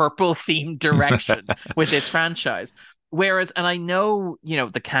big purple themed direction with this franchise. Whereas, and I know,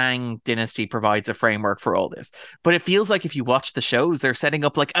 the Kang dynasty provides a framework for all this, but it feels like if you watch the shows, they're setting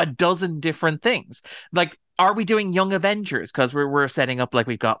up like a dozen different things. Like, are we doing Young Avengers? Because we're setting up, like,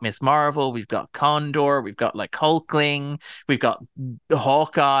 we've got Miss Marvel, we've got Condor, we've got, like, Hulkling, we've got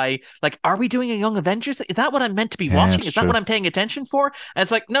Hawkeye. Like, are we doing a Young Avengers? Is that what I'm meant to be watching? Is that what I'm paying attention for? And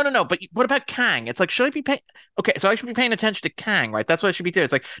it's like, no. But what about Kang? It's like, should I be paying? Okay, so I should be paying attention to Kang, right? That's what I should be doing.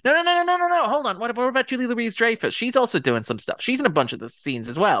 It's like, no. Hold on. What about Julie Louise-Dreyfus? She's also doing some stuff. She's in a bunch of the scenes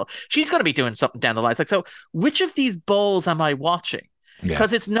as well. She's going to be doing something down the line. It's like, so which of these balls am I watching?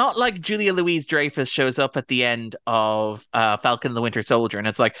 Because it's not like Julia Louise-Dreyfus shows up at the end of Falcon and the Winter Soldier, and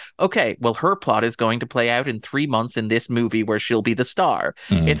it's like, okay, well, her plot is going to play out in 3 months in this movie where she'll be the star.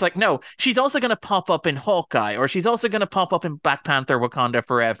 It's like, no, she's also going to pop up in Hawkeye, or she's also going to pop up in Black Panther Wakanda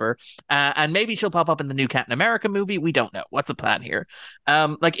Forever, and maybe she'll pop up in the new Captain America movie. We don't know. What's the plan here?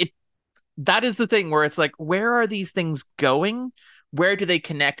 That is the thing where it's like, where are these things going? Where do they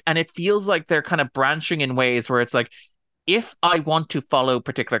connect? And it feels like they're kind of branching in ways where it's like, if I want to follow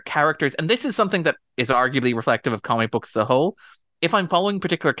particular characters, and this is something that is arguably reflective of comic books as a whole, if I'm following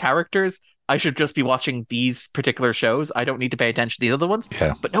particular characters, I should just be watching these particular shows. I don't need to pay attention to the other ones.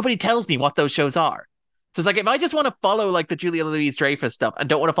 Yeah. But nobody tells me what those shows are. So it's like, if I just want to follow, like, the Julia Louise-Dreyfus stuff and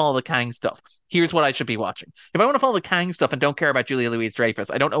don't want to follow the Kang stuff, here's what I should be watching. If I want to follow the Kang stuff and don't care about Julia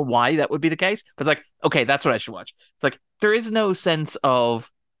Louise-Dreyfus, I don't know why that would be the case, but it's like, okay, that's what I should watch. It's like, there is no sense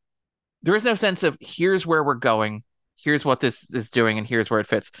of here's where we're going, here's what this is doing, and here's where it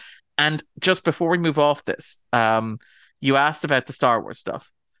fits. And just before we move off this, you asked about the Star Wars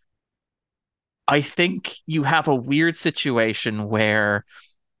stuff. I think you have a weird situation where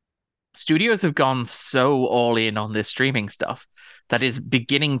studios have gone so all in on this streaming stuff that is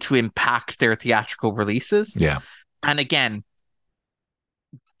beginning to impact their theatrical releases. Yeah. And again,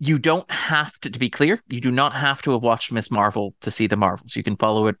 you don't have to be clear, you do not have to have watched Miss Marvel to see the Marvels. You can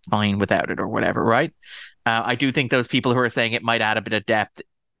follow it fine without it or whatever, right? I do think those people who are saying it might add a bit of depth,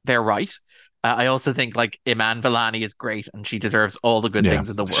 they're right. I also think like Iman Vellani is great, and she deserves all the good things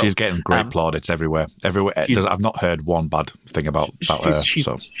in the world. She's getting great plaudits everywhere. I've not heard one bad thing about her.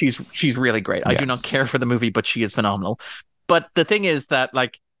 She's really great. I do not care for the movie, but she is phenomenal. But the thing is that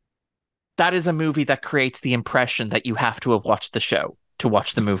like that is a movie that creates the impression that you have to have watched the show to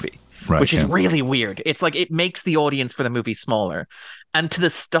watch the movie, which is really weird. It's like it makes the audience for the movie smaller. And to the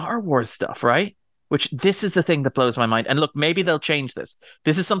Star Wars stuff, right? Which this is the thing that blows my mind. And look, maybe they'll change this.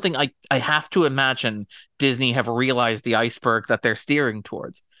 This is something I have to imagine Disney have realized the iceberg that they're steering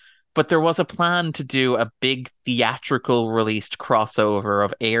towards. But there was a plan to do a big theatrical released crossover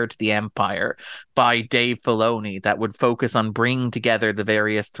of Heir to the Empire by Dave Filoni that would focus on bringing together the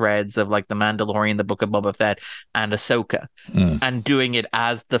various threads of like The Mandalorian, The Book of Boba Fett, and Ahsoka, and doing it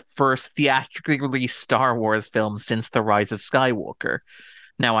as the first theatrically released Star Wars film since The Rise of Skywalker.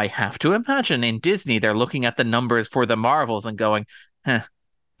 Now, I have to imagine in Disney, they're looking at the numbers for the Marvels and going,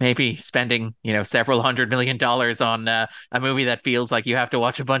 maybe spending, several $100 million on a movie that feels like you have to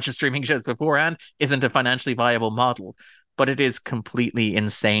watch a bunch of streaming shows beforehand isn't a financially viable model. But it is completely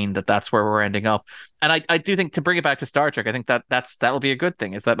insane that that's where we're ending up. And I do think, to bring it back to Star Trek, I think that'll be a good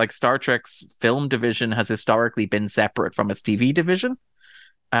thing, is that like Star Trek's film division has historically been separate from its TV division.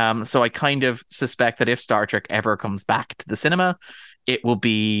 So I kind of suspect that if Star Trek ever comes back to the cinema, it will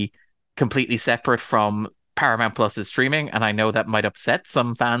be completely separate from Paramount Plus's streaming. And I know that might upset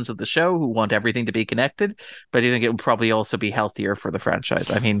some fans of the show who want everything to be connected, but I think it will probably also be healthier for the franchise.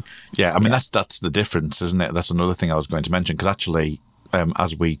 I mean, that's the difference, isn't it? That's another thing I was going to mention, because actually,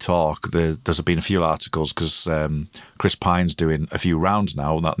 as we talk, there's been a few articles, because Chris Pine's doing a few rounds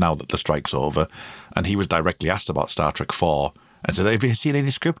now that the strike's over, and he was directly asked about Star Trek 4. And so, have you seen any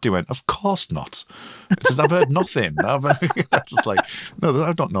script? He went, of course not. He says, I've heard nothing. That's just like, no,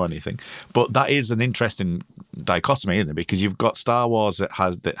 I don't know anything. But that is an interesting dichotomy, isn't it? Because you've got Star Wars that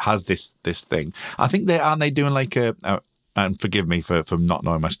has this thing. I think aren't they doing like and forgive me for not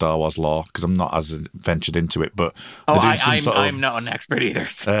knowing my Star Wars lore, because I'm not as ventured into it, but I'm not an expert either.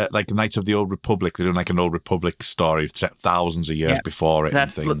 Like Knights of the Old Republic, they're doing like an Old Republic story set thousands of years before it and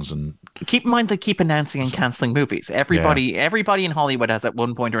things. And keep in mind, they keep announcing and cancelling movies. Everybody in Hollywood has at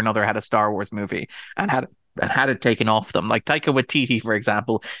one point or another had a Star Wars movie and had it taken off them. Like Taika Waititi, for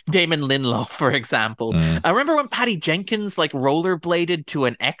example, Damon Lindelof, for example. I remember when Patty Jenkins like rollerbladed to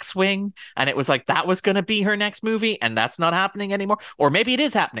an X-Wing, and it was like that was going to be her next movie, and that's not happening anymore. Or maybe it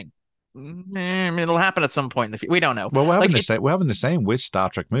is happening. It'll happen at some point in the future. We don't know. Well, we're having the same with Star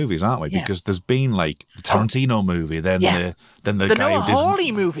Trek movies, aren't we? Because there's been like the Tarantino movie, then the guy Noah who did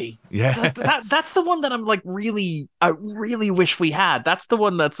Hawley movie. Yeah, that's the one that I'm like I really wish we had. That's the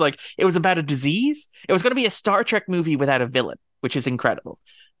one that's like it was about a disease. It was going to be a Star Trek movie without a villain, which is incredible.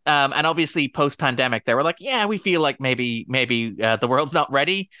 And obviously post-pandemic, they were like, yeah, we feel like maybe the world's not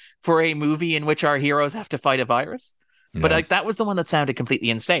ready for a movie in which our heroes have to fight a virus. But like that was the one that sounded completely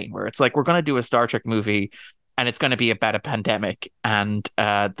insane, where it's like, we're going to do a Star Trek movie and it's going to be about a pandemic, and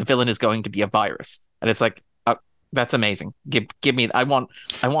the villain is going to be a virus. And it's like, that's amazing. Give me, I want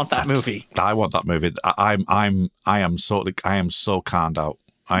that movie. I want that movie. I am so canned out.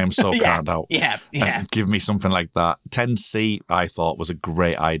 I am so canned out. Yeah. And give me something like that. 10C, I thought was a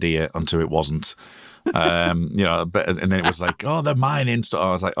great idea until it wasn't. But and then it was like, oh, they're mining stuff.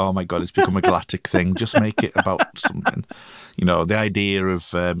 I was like, oh my god, it's become a galactic thing. Just make it about something. The idea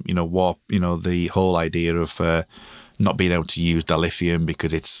of warp. The whole idea of not being able to use dilithium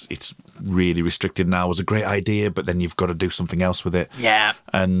because it's really restricted now was a great idea, but then you've got to do something else with it. Yeah.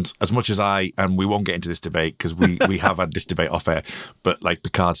 And as much as and we won't get into this debate because we have had this debate off air, but like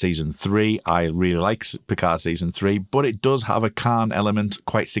Picard season 3, I really like Picard season 3, but it does have a Khan element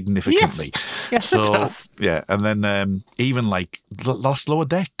quite significantly. Yes, it does. Yeah, and then even like Lost Lower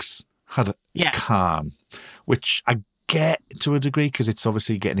Decks had a Khan, which I get to a degree because it's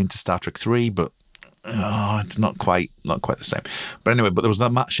obviously getting into Star Trek 3, but it's not quite the same. But anyway, there was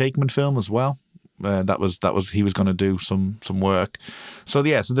that Matt Shakeman film as well. That was he was going to do some work. So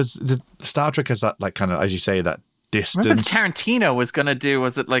there's the Star Trek has that like kind of, as you say, that distance. Remember Tarantino was going to do,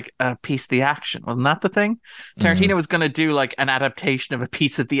 was it like a piece of the action? Wasn't that the thing? Tarantino was going to do like an adaptation of a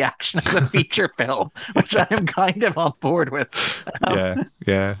piece of the action as a feature film, which I am kind of on board with.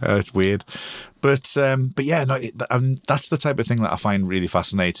 It's weird. But that's the type of thing that I find really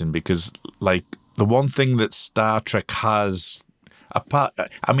fascinating, because like the one thing that Star Trek has,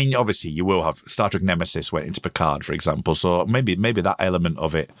 obviously you will have Star Trek Nemesis went into Picard, for example, so maybe that element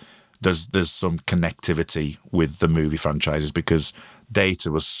of it, there's some connectivity with the movie franchises, because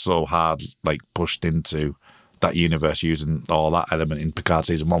Data was so hard like pushed into that universe using all that element in Picard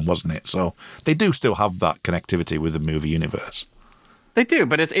season 1, wasn't it? So they do still have that connectivity with the movie universe. They do,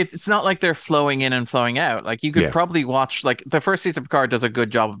 but it's not like they're flowing in and flowing out. Like you could probably watch like the first season of Picard does a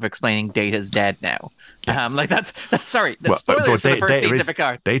good job of explaining Data's dead now. Like that's sorry. That's spoilers for the first season of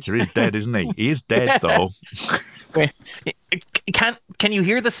Picard. Data is dead, isn't he? He is dead though. Wait, can you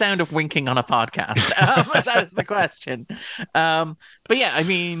hear the sound of winking on a podcast? That is the question. But yeah, I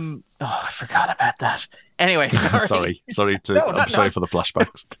mean, I forgot about that. Anyway, sorry. I'm sorry for the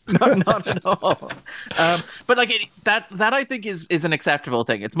flashbacks. Not at all. But like that I think is an acceptable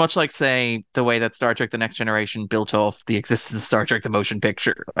thing. It's much like, say, the way that Star Trek: The Next Generation built off the existence of Star Trek: The Motion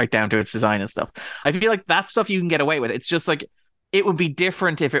Picture, right down to its design and stuff. I feel like that stuff you can get away with. It's just like it would be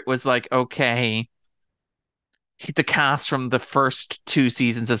different if it was like, okay, the cast from the first 2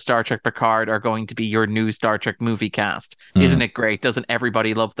 seasons of Star Trek Picard are going to be your new Star Trek movie cast. Isn't it great? Doesn't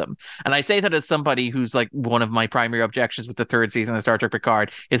everybody love them? And I say that as somebody who's like, one of my primary objections with the 3rd season of Star Trek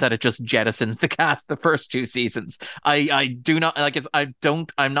Picard is that it just jettisons the cast the first 2 seasons. I do not like it's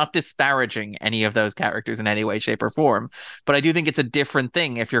I'm not disparaging any of those characters in any way, shape, or form, but I do think it's a different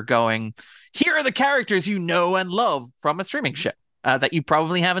thing if you're going, here are the characters you know and love from a streaming show that you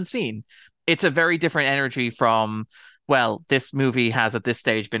probably haven't seen. It's a very different energy from, well, this movie has at this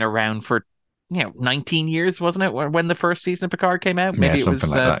stage been around for 19 years, wasn't it, when the first season of Picard came out? Maybe it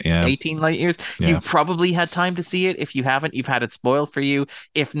was like that, 18 light years. You probably had time to see it. If you haven't, you've had it spoiled for you.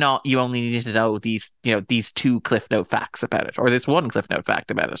 If not, you only need to know these 2 Cliff Note facts about it, or this 1 Cliff Note fact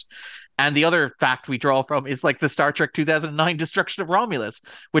about it. And the other fact we draw from is like the Star Trek 2009 Destruction of Romulus,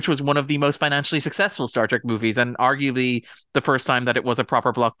 which was one of the most financially successful Star Trek movies, and arguably the first time that it was a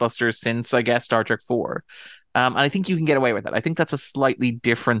proper blockbuster since, I guess, Star Trek 4. And I think you can get away with it. I think that's a slightly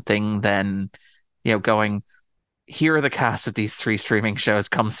different thing than, going, here are the cast of these 3 streaming shows.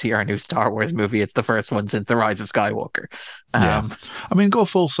 Come see our new Star Wars movie. It's the first one since The Rise of Skywalker. I mean, go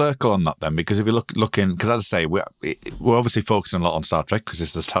full circle on that then, because if you look in, because as I say, we're obviously focusing a lot on Star Trek because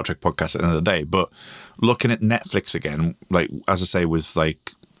it's the Star Trek podcast at the end of the day, but looking at Netflix again, like, as I say, with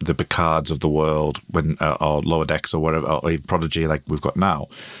like the Picards of the world, when or Lower Decks or whatever, or Prodigy like we've got now,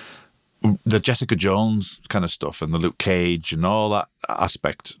 the Jessica Jones kind of stuff and the Luke Cage and all that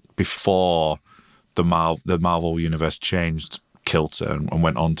aspect before the Marvel universe changed kilter and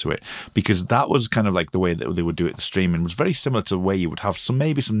went on to it, because that was kind of like the way that they would do it. The streaming was very similar to the way you would have some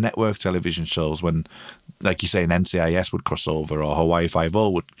network television shows when, like you say, an NCIS would cross over or Hawaii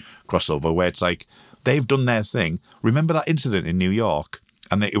Five-0 would cross over, where it's like they've done their thing. Remember that incident in New York?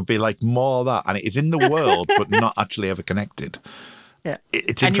 And it would be like more of that, and it is in the world but not actually ever connected. Yeah,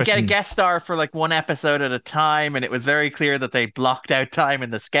 it's and interesting. You get a guest star for like 1 episode at a time, and it was very clear that they blocked out time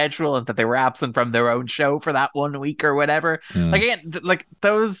in the schedule and that they were absent from their own show for that 1 week or whatever. Like, again, like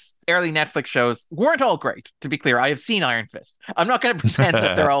those early Netflix shows weren't all great. To be clear, I have seen Iron Fist. I'm not going to pretend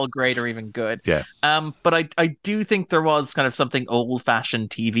that they're all great or even good. Yeah. But I do think there was kind of something old-fashioned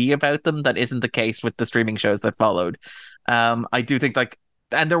TV about them that isn't the case with the streaming shows that followed. I do think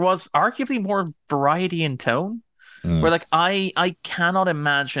and there was arguably more variety in tone. Where like I cannot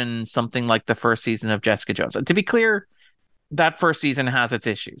imagine something like the first season of Jessica Jones. To be clear, that first season has its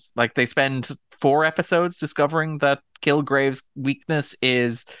issues. Like, they spend 4 episodes discovering that Kilgrave's weakness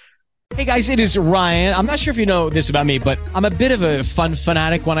is... Hey guys, it is Ryan. I'm not sure if you know this about me, but I'm a bit of a fun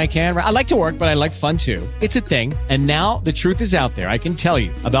fanatic when I can. I like to work, but I like fun too. It's a thing. And now the truth is out there. I can tell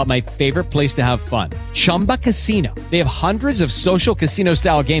you about my favorite place to have fun. Chumba Casino. They have hundreds of social casino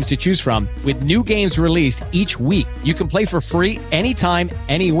style games to choose from, with new games released each week. You can play for free anytime,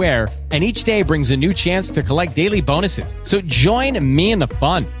 anywhere. And each day brings a new chance to collect daily bonuses. So join me in the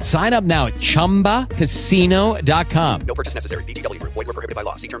fun. Sign up now at ChumbaCasino.com. No purchase necessary. DTW. Void where prohibited by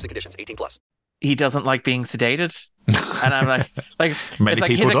law. See terms and conditions. 18+. He doesn't like being sedated, and I'm like many it's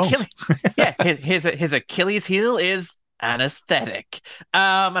like people don't. His Achilles heel is anesthetic.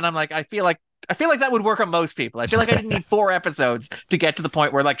 And I'm like, I feel like that would work on most people. I feel like I didn't need 4 episodes to get to the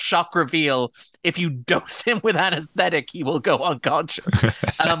point where, like, shock reveal, if you dose him with anesthetic, he will go unconscious.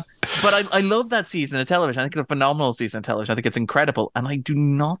 But I love that season of television. I think it's a phenomenal season of television. I think it's incredible. And I do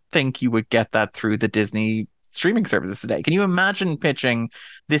not think you would get that through the Disney streaming services today. Can you imagine pitching,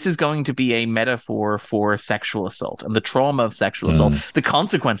 this is going to be a metaphor for sexual assault and the trauma of sexual assault, the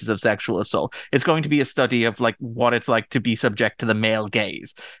consequences of sexual assault? It's going to be a study of like what it's like to be subject to the male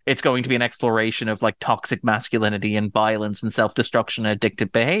gaze. It's going to be an exploration of like toxic masculinity and violence and self-destruction and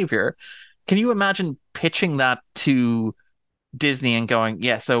addictive behavior. Can you imagine pitching that to Disney and going,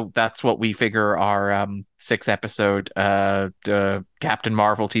 yeah, so that's what we figure our 6-episode Captain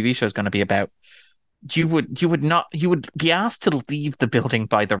Marvel TV show is going to be about? You would be asked to leave the building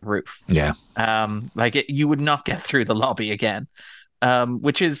by the roof. Yeah. You would not get through the lobby again,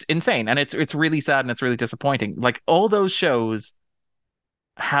 which is insane. And it's really sad and it's really disappointing. Like, all those shows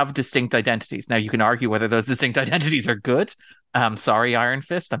have distinct identities. Now, you can argue whether those distinct identities are good. Sorry, Iron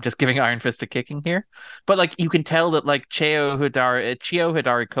Fist. I'm just giving Iron Fist a kicking here. But like, you can tell that like Chio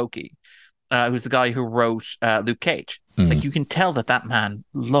Hidari Koki, who's the guy who wrote Luke Cage, like you can tell that man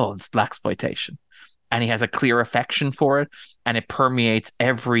loves blaxploitation, and he has a clear affection for it, and it permeates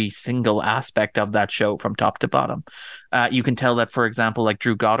every single aspect of that show from top to bottom. You can tell that, for example, like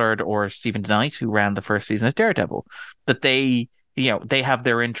Drew Goddard or Stephen DeKnight, who ran the first season of Daredevil, that they have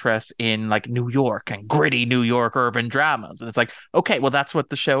their interests in like New York and gritty New York urban dramas. And it's like, okay, well, that's what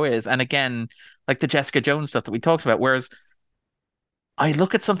the show is. And again, like the Jessica Jones stuff that we talked about, whereas I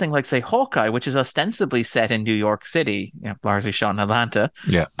look at something like, say, Hawkeye, which is ostensibly set in New York City, largely shot in Atlanta.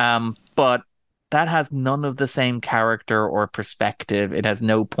 Yeah. But that has none of the same character or perspective. It has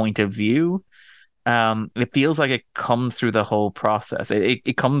no point of view. It feels like it comes through the whole process.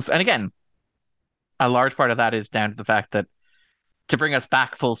 It comes, and again, a large part of that is down to the fact that, to bring us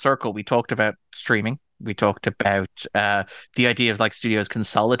back full circle, we talked about streaming. We talked about the idea of like studios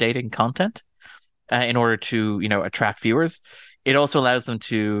consolidating content in order to, attract viewers. It also allows them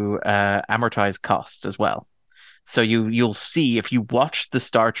to amortize costs as well. So you'll see, if you watch the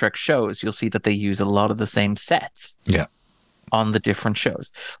Star Trek shows, you'll see that they use a lot of the same sets. Yeah. On the different shows.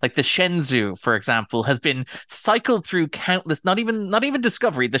 Like the Shenzhou, for example, has been cycled through countless, not even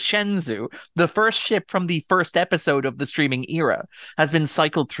Discovery, the Shenzhou, the first ship from the first episode of the streaming era, has been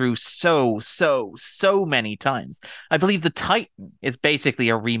cycled through so many times. I believe the Titan is basically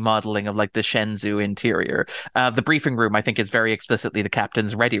a remodeling of like the Shenzhou interior. The briefing room, I think, is very explicitly the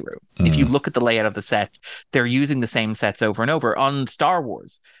captain's ready room. If you look at the layout of the set, they're using the same sets over and over. On Star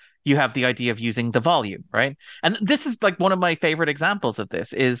Wars, you have the idea of using the volume, right? And this is like one of my favorite examples of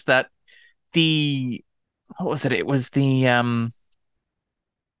this, is that what was it? It was the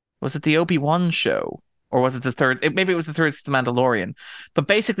Obi-Wan show, or was it the third? Maybe it was the third The Mandalorian. But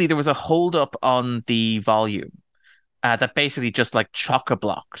basically there was a holdup on the volume that basically just like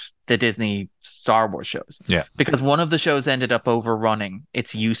chock-a-blocked the Disney Star Wars shows. Yeah. Because one of the shows ended up overrunning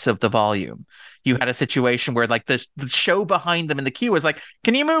its use of the volume. You had a situation where like the show behind them in the queue was like,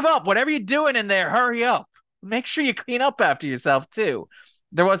 can you move up? Whatever you're doing in there, hurry up. Make sure you clean up after yourself too.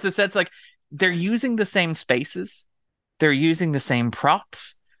 There was this sense like they're using the same spaces. They're using the same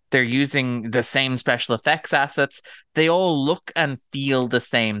props. They're using the same special effects assets. They all look and feel the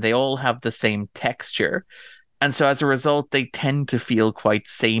same. They all have the same texture. And so as a result, they tend to feel quite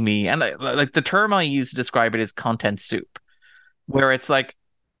samey. And like the term I use to describe it is content soup, where it's like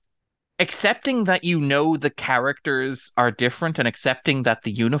accepting that the characters are different and accepting that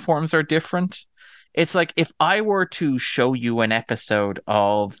the uniforms are different. It's like if I were to show you an episode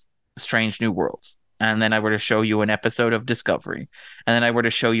of Strange New Worlds, and then I were to show you an episode of Discovery, and then I were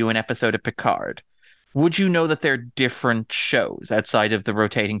to show you an episode of Picard, would you know that they're different shows outside of the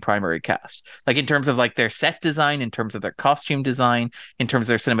rotating primary cast? Like in terms of like their set design, in terms of their costume design, in terms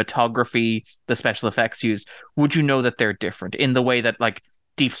of their cinematography, the special effects used, would you know that they're different in the way that like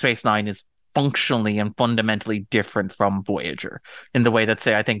Deep Space Nine is functionally and fundamentally different from Voyager, in the way that,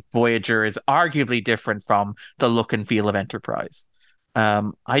 say, I think Voyager is arguably different from the look and feel of Enterprise?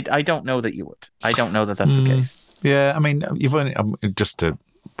 I don't know that you would. I don't know that that's the case. Yeah, I mean, you've only just to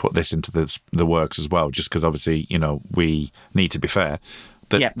put this into the works as well, just because obviously, we need to be fair.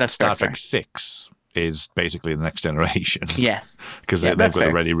 That's Star Trek 6 is basically the next generation. Yes. Because they've got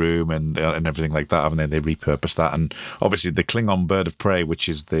the ready room and everything like that, haven't they? They repurposed that. And obviously the Klingon Bird of Prey, which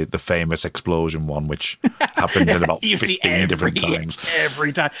is the famous explosion one, which happened at about 15 different times.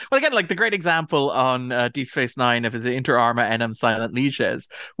 Every time. Well, again, like the great example on Deep Space Nine of the Inter Arma Enum Silent Lieges,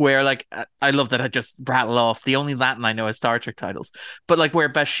 where like, I love that I just rattle off the only Latin I know is Star Trek titles, but like where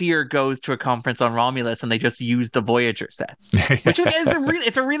Bashir goes to a conference on Romulus and they just use the Voyager sets, which is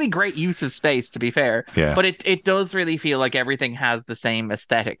it's a really great use of space, to be fair. Yeah. But it does really feel like everything has the same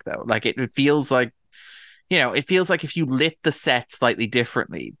aesthetic, though. Like it feels like, if you lit the set slightly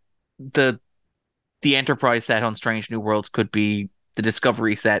differently, the Enterprise set on Strange New Worlds could be the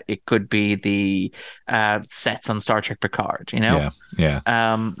Discovery set. It could be the sets on Star Trek Picard, Yeah.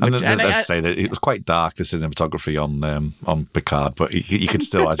 Let's say that it was quite dark, the cinematography on Picard, but you could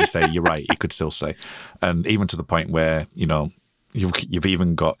still, as you say, you're right, you could still say. And even to the point where, you've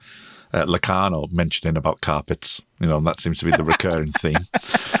even got Lacano mentioning about carpets, and that seems to be the recurring theme.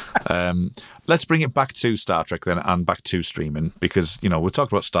 Let's bring it back to Star Trek then, and back to streaming, because we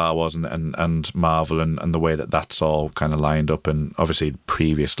talked about Star Wars and Marvel and the way that that's all kind of lined up, and obviously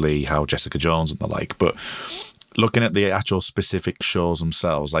previously how Jessica Jones and the like, but looking at the actual specific shows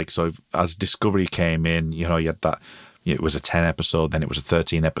themselves, like, so as Discovery came in, you had that it was a 10 episode, then it was a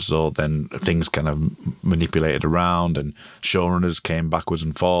 13 episode, then things kind of manipulated around, and showrunners came backwards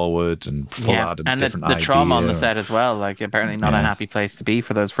and forwards, and full had a different idea. And the trauma on the set as well, like apparently not a happy place to be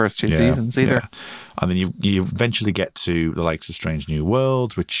for those first two seasons either. Yeah. And then you eventually get to the likes of Strange New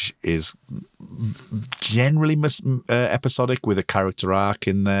Worlds, which is generally episodic with a character arc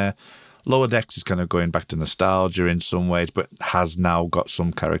in there. Lower Decks is kind of going back to nostalgia in some ways, but has now got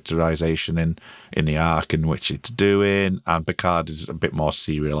some characterization in the arc in which it's doing, and Picard is a bit more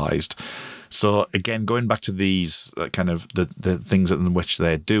serialized. So again, going back to these kind of the things in which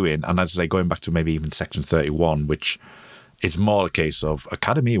they're doing, and as I say, going back to maybe even Section 31, which is more a case of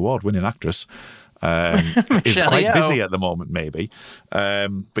Academy Award winning actress. Is quite busy at the moment, maybe.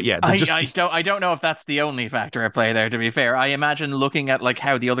 But yeah, I don't know if that's the only factor at play there, to be fair. I imagine looking at like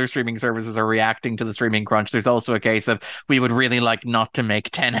how the other streaming services are reacting to the streaming crunch, there's also a case of we would really like not to make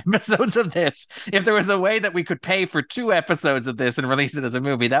 10 episodes of this. If there was a way that we could pay for 2 episodes of this and release it as a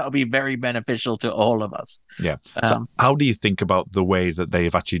movie, that would be very beneficial to all of us. Yeah. So how do you think about the way that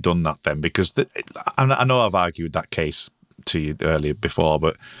they've actually done that then? Because I know I've argued that case to you earlier before,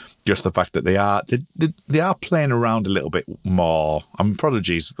 but just the fact that they are playing around a little bit more. I mean,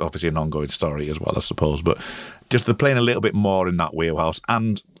 Prodigy's obviously an ongoing story as well, I suppose, but just they're playing a little bit more in that wheelhouse,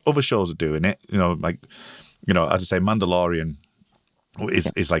 and other shows are doing it. As I say, Mandalorian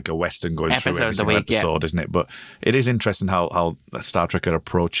is like a Western going through every single episode, isn't it? But it is interesting how Star Trek are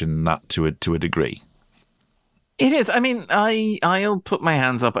approaching that to a degree. It is. I mean, I'll put my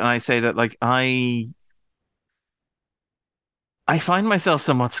hands up and I say that like I find myself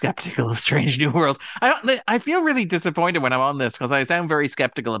somewhat skeptical of Strange New Worlds. I feel really disappointed when I'm on this because I sound very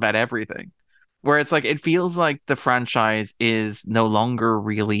skeptical about everything. Where it's like, it feels like the franchise is no longer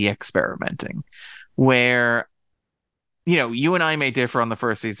really experimenting. Where, you and I may differ on the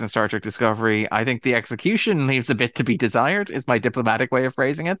first season of Star Trek Discovery. I think the execution leaves a bit to be desired, is my diplomatic way of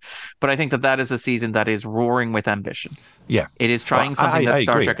phrasing it. But I think that is a season that is roaring with ambition. Yeah. It is trying something that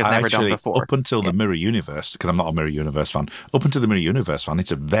Star Trek has never done before. Up until the Mirror Universe, because I'm not a Mirror Universe fan, up until the Mirror Universe fan,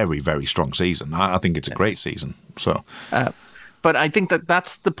 it's a very, very strong season. I think it's a great season. So... But I think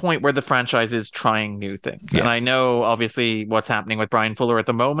that's the point where the franchise is trying new things. Yeah. And I know, obviously, what's happening with Brian Fuller at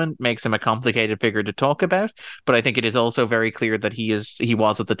the moment makes him a complicated figure to talk about. But I think it is also very clear that he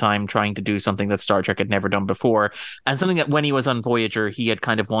was at the time trying to do something that Star Trek had never done before. And something that when he was on Voyager, he had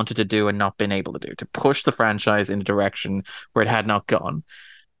kind of wanted to do and not been able to do, to push the franchise in a direction where it had not gone.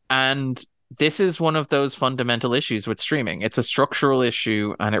 And this is one of those fundamental issues with streaming. It's a structural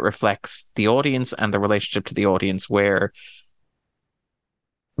issue, and it reflects the audience and the relationship to the audience, where...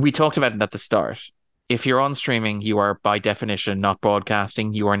 We talked about it at the start. If you're on streaming, you are by definition not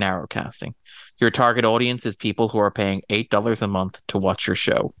broadcasting, you are narrowcasting. Your target audience is people who are paying $8 a month to watch your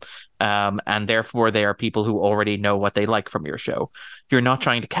show. And therefore, they are people who already know what they like from your show. You're not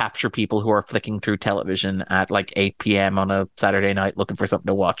trying to capture people who are flicking through television at like 8 p.m. on a Saturday night looking for something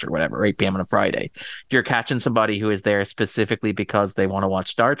to watch or whatever, 8 p.m. on a Friday. You're catching somebody who is there specifically because they want to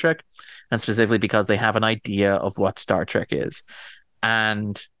watch Star Trek, and specifically because they have an idea of what Star Trek is.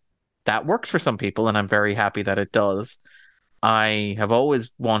 And that works for some people, and I'm very happy that it does. I have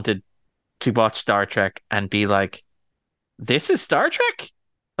always wanted to watch Star Trek and be like, this is Star Trek?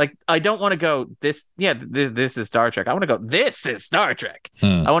 Like, I don't want to go, this is Star Trek. I want to go, this is Star Trek.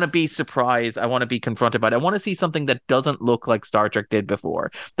 I want to be surprised. I want to be confronted by it. I want to see something that doesn't look like Star Trek did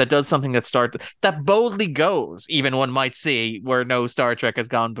before, that does something that boldly goes, even one might see, where no Star Trek has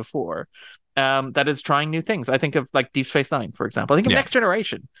gone before. That is trying new things. I think of like Deep Space Nine, for example. I think of Next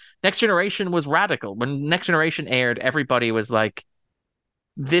Generation. Next Generation was radical. When Next Generation aired, everybody was like,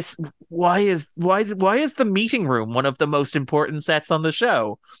 "This why is the meeting room one of the most important sets on the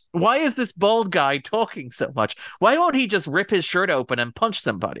show? Why is this bald guy talking so much? Why won't he just rip his shirt open and punch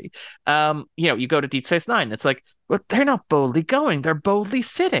somebody?" You go to Deep Space Nine, it's like, well, they're not boldly going, they're boldly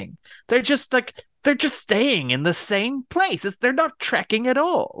sitting. They're just staying in the same place. They're not trekking at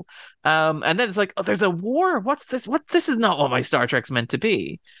all. And then it's like, oh, there's a war. What's this? This is not what my Star Trek's meant to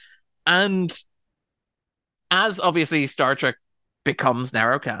be. And as obviously Star Trek becomes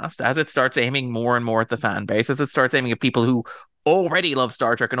narrowcast, as it starts aiming more and more at the fan base, as it starts aiming at people who already love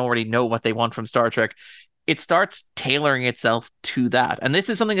Star Trek and already know what they want from Star Trek, it starts tailoring itself to that. And this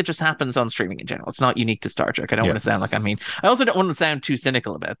is something that just happens on streaming in general. It's not unique to Star Trek. I don't want to sound like, I also don't want to sound too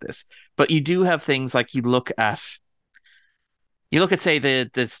cynical about this, but you do have things like you look at, say,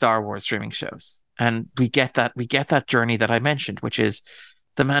 the Star Wars streaming shows, and we get that journey that I mentioned, which is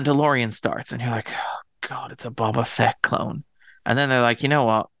The Mandalorian starts, and you're like, oh God, it's a Boba Fett clone. And then they're like, you know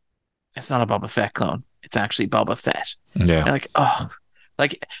what? It's not a Boba Fett clone. It's actually Boba Fett. Yeah. You're like, oh,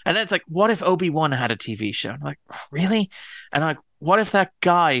 Like, and then it's like, what if Obi-Wan had a TV show? And I'm like, really? And I'm like, what if that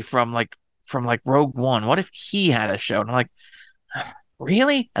guy from Rogue One, what if he had a show? And I'm like,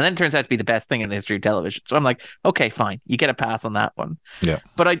 really? And then it turns out to be the best thing in the history of television. So I'm like, okay, fine, you get a pass on that one. Yeah.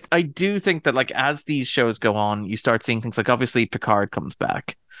 But I do think that like as these shows go on, you start seeing things like obviously Picard comes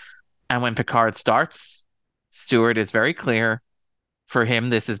back. And when Picard starts, Stewart is very clear. For him,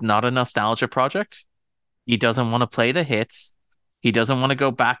 this is not a nostalgia project. He doesn't want to play the hits. He doesn't want to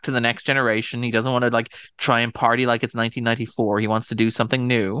go back to the next generation. He doesn't want to like try and party like it's 1994. He wants to do something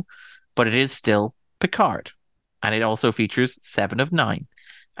new, but it is still Picard. And it also features 7 of 9.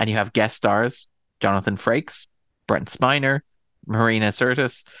 And you have guest stars, Jonathan Frakes, Brent Spiner, Marina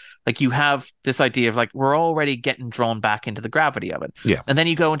Sirtis. Like you have this idea of like, we're already getting drawn back into the gravity of it. Yeah. And then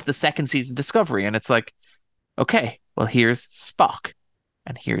you go into the second season Discovery and it's like, okay, well, here's Spock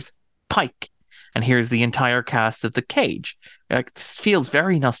and here's Pike and here's the entire cast of The Cage. Like, this feels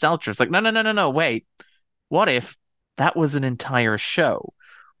very nostalgic. It's like, no, wait. What if that was an entire show?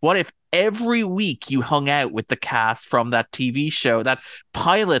 What if every week you hung out with the cast from that TV show, that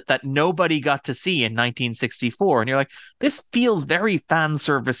pilot that nobody got to see in 1964? And you're like, this feels very fan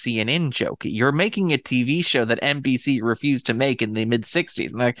servicey and in-jokey. You're making a TV show that NBC refused to make in the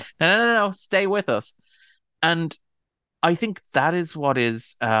mid-60s. And they're like, no, stay with us. And I think that is what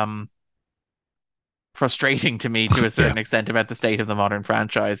is frustrating to me to a certain extent about the state of the modern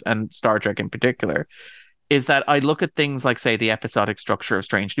franchise and Star Trek in particular, is that I look at things like, say, the episodic structure of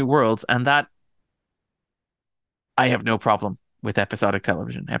Strange New Worlds, and that I have no problem with episodic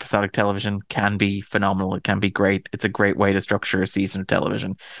television. Episodic television can be phenomenal. It can be great. It's a great way to structure a season of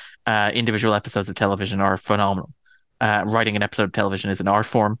television. Individual episodes of television are phenomenal. Writing an episode of television is an art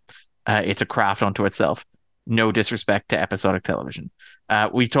form. It's a craft unto itself. No disrespect to episodic television.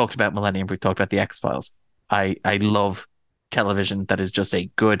 We've talked about Millennium. We've talked about the X-Files. I love television that is just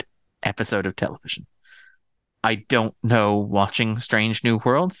a good episode of television. I don't know, watching Strange New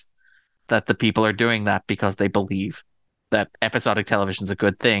Worlds, that the people are doing that because they believe that episodic television is a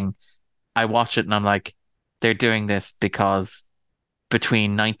good thing. I watch it and I'm like, they're doing this because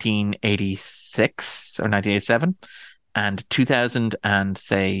between 1986 or 1987 and 2000 and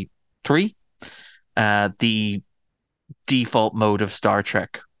say 3, the default mode of Star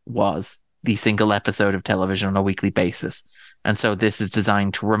Trek was the single episode of television on a weekly basis. And so this is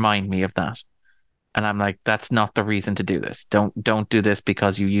designed to remind me of that. And I'm like, that's not the reason to do this. Don't do this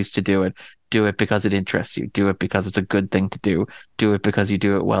because you used to do it. Do it because it interests you. Do it because it's a good thing to do. Do it because you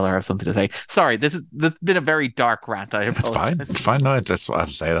do it well or have something to say. Sorry, this has been a very dark rant. I apologize. It's fine. No, that's what I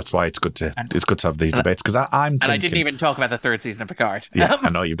say. That's why it's good to have these debates, because I'm thinking, and I didn't even talk about the 3rd season of Picard. Yeah, I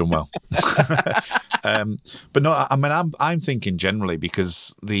know you've done well. But no, I mean, I'm thinking generally,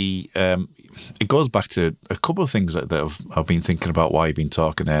 because it goes back to a couple of things that I've been thinking about while you've been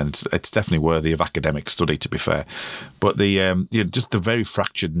talking, and it's definitely worthy of academic study, to be fair. But just the very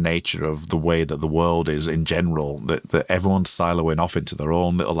fractured nature of the way that the world is in general, that everyone's siloing off into their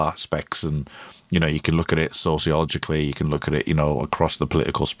own little aspects. And you can look at it sociologically, you can look at it across the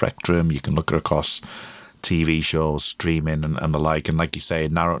political spectrum, you can look at it across TV shows, streaming and the like. And like you say,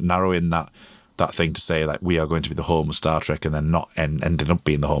 narrowing that thing to say that we are going to be the home of Star Trek, and then not ending up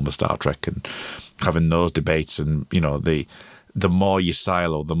being the home of Star Trek, and having those debates. And the more you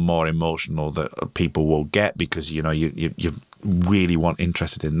silo, the more emotional that people will get, because you really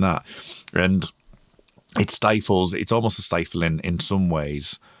interested in that. And it stifles, it's almost a stifling in some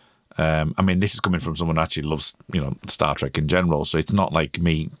ways. I mean, this is coming from someone who actually loves Star Trek in general, so it's not like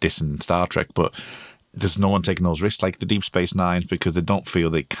me dissing Star Trek, but there's no one taking those risks like the Deep Space Nines, because they don't feel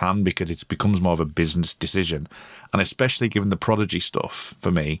they can, because it becomes more of a business decision. And especially given the Prodigy stuff,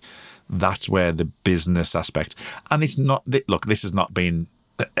 for me, that's where the business aspect, and it's not, look, this has not been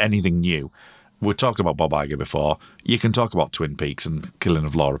anything new. We talked about Bob Iger before. You can talk about Twin Peaks and the killing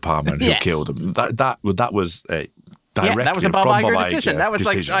of Laura Palmer and who killed him. That was a directive that was a Bob from Iger Bob decision. Iger That was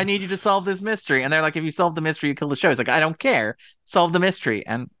decision. like, I need you to solve this mystery. And they're like, if you solve the mystery, you kill the show. He's like, I don't care. Solve the mystery.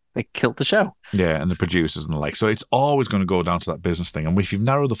 And they killed the show. Yeah, and the producers and the like. So it's always going to go down to that business thing. And if you've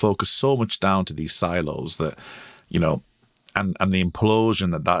narrowed the focus so much down to these silos that, and the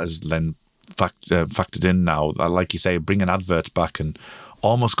implosion that has then factored in now, like you say, bringing adverts back and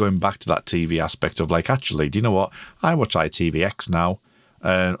almost going back to that TV aspect of like, actually, do you know what? I watch ITVX now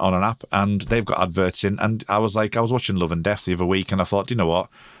on an app, and they've got adverts in. And I was watching Love and Death the other week, and I thought, you know what?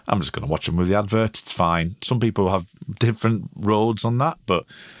 I'm just going to watch them with the advert. It's fine. Some people have different roads on that, but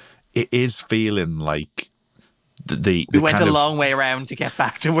it is feeling like we went a long way around to get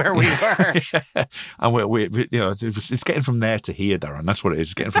back to where we were. Yeah. And we it's getting from there to here, Darren. That's what it is.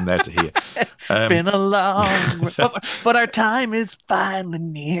 It's getting from there to here. It's been a long but our time is finally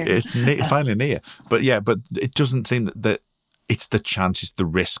near. It's finally near. But it doesn't seem that it's the chance, it's the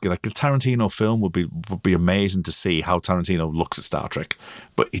risk. Like a Tarantino film would be amazing to see how Tarantino looks at Star Trek,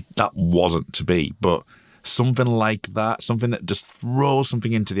 but that wasn't to be. But something like that, something that just throws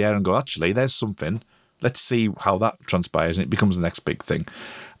something into the air and go, actually, there's something. Let's see how that transpires, and it becomes the next big thing.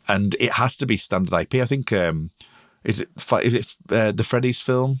 And it has to be standard IP. I think is it the Freddy's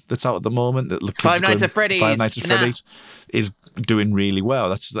film that's out at the moment? That Five Nights at Freddy's. Five Nights at Freddy's is doing really well.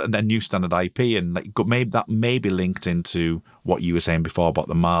 That's a new standard IP, and that may be linked into what you were saying before about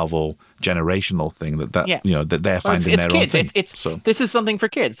the Marvel generational thing that they're finding their own thing. This is something for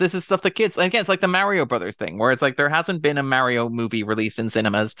kids. This is stuff that kids. Again, it's like the Mario Brothers thing, where it's like there hasn't been a Mario movie released in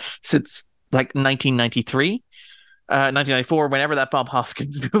cinemas since like 1993. 1994, whenever that Bob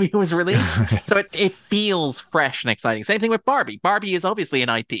Hoskins movie was released. So it feels fresh and exciting. Same thing with Barbie. Barbie is obviously an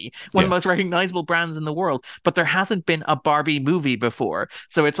IP, one of the most recognizable brands in the world, but there hasn't been a Barbie movie before.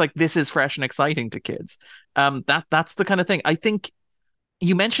 So it's like, this is fresh and exciting to kids. That's the kind of thing. I think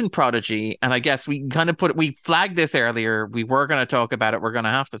you mentioned Prodigy, and I guess we kind of we flagged this earlier. We were going to talk about it. We're going to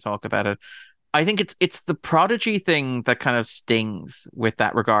have to talk about it. I think it's the Prodigy thing that kind of stings with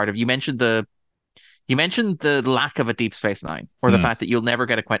that regard. You mentioned the lack of a Deep Space Nine, or the fact that you'll never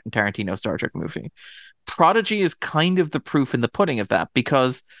get a Quentin Tarantino Star Trek movie. Prodigy is kind of the proof in the pudding of that,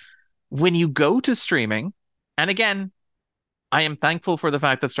 because when you go to streaming, and again, I am thankful for the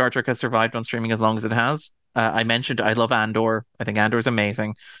fact that Star Trek has survived on streaming as long as it has. I mentioned I love Andor. I think Andor is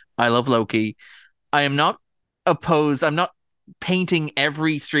amazing. I love Loki. I am not opposed. I'm not painting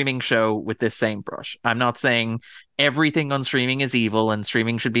every streaming show with this same brush. I'm not saying everything on streaming is evil and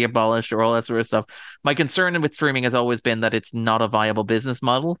streaming should be abolished or all that sort of stuff. My concern with streaming has always been that it's not a viable business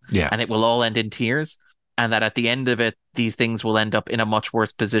model, and it will all end in tears, and that at the end of it, these things will end up in a much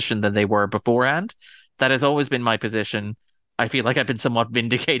worse position than they were beforehand. That has always been my position. I feel like I've been somewhat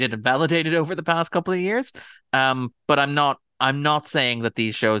vindicated and validated over the past couple of years. But I'm not saying that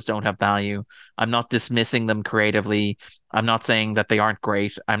these shows don't have value. I'm not dismissing them creatively. I'm not saying that they aren't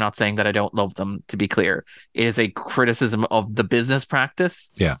great. I'm not saying that I don't love them, to be clear. It is a criticism of the business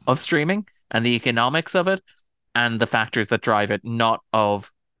practice of streaming and the economics of it and the factors that drive it, not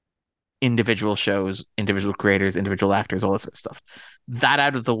of individual shows, individual creators, individual actors, all that sort of stuff. That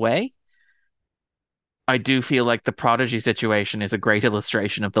out of the way, I do feel like the Prodigy situation is a great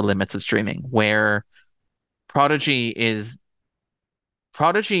illustration of the limits of streaming, where Prodigy is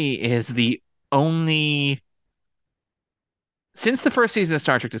the only... Since the first season of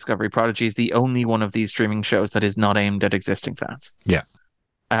Star Trek Discovery, Prodigy is the only one of these streaming shows that is not aimed at existing fans. Yeah.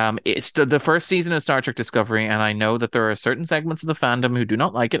 It's the first season of Star Trek Discovery, and I know that there are certain segments of the fandom who do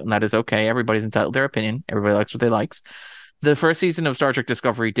not like it, and that is okay. Everybody's entitled to their opinion. Everybody likes what they likes. The first season of Star Trek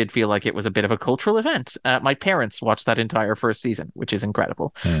Discovery did feel like it was a bit of a cultural event. My parents watched that entire first season, which is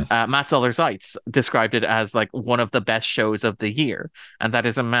incredible. Matt Zoller-Seitz described it as like one of the best shows of the year. And that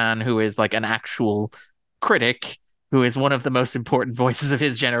is a man who is like an actual critic, who is one of the most important voices of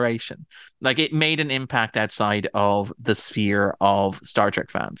his generation. Like, it made an impact outside of the sphere of Star Trek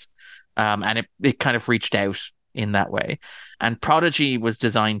fans. And it kind of reached out in that way. And Prodigy was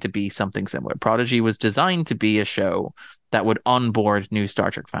designed to be something similar. Prodigy was designed to be a show that would onboard new Star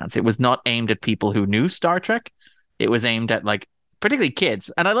Trek fans. It was not aimed at people who knew Star Trek. It was aimed at, like, particularly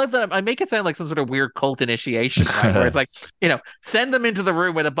kids. And I love that I make it sound like some sort of weird cult initiation, right? Where it's like, send them into the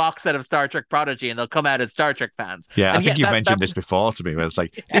room with a box set of Star Trek Prodigy and they'll come out as Star Trek fans. Yeah, I think you mentioned this before to me, where it's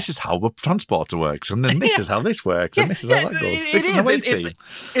like, this is how the transporter works, and then this is how this works, and this is how that goes. This is an away team.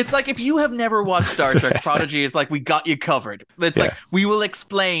 It's like, if you have never watched Star Trek, Prodigy is like, we got you covered. It's like, we will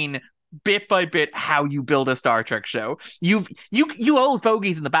explain bit by bit how you build a Star Trek show. You old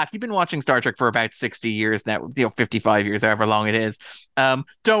fogies in the back, you've been watching Star Trek for about 60 years now, 55 years, however long it is.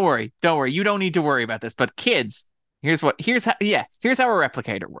 Don't worry, you don't need to worry about this. But kids, here's how a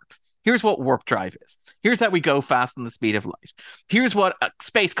replicator works. Here's what warp drive is. Here's how we go fast in the speed of light. Here's what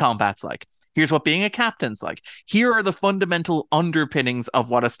space combat's like. Here's what being a captain's like. Here are the fundamental underpinnings of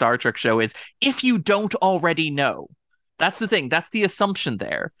what a Star Trek show is, if you don't already know. That's the thing. That's the assumption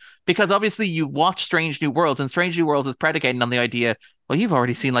there. Because obviously you watch Strange New Worlds, and Strange New Worlds is predicated on the idea, well, you've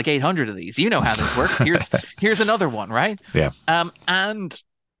already seen like 800 of these. You know how this works. Here's another one, right? Yeah. And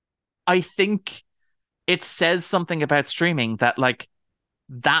I think it says something about streaming that, like,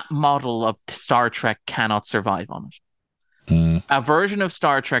 that model of Star Trek cannot survive on it. A version of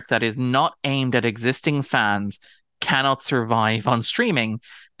Star Trek that is not aimed at existing fans cannot survive on streaming,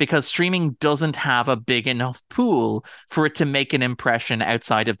 because streaming doesn't have a big enough pool for it to make an impression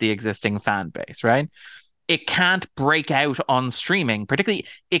outside of the existing fan base, right? It can't break out on streaming, particularly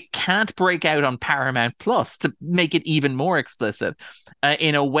it can't break out on Paramount Plus to make it even more explicit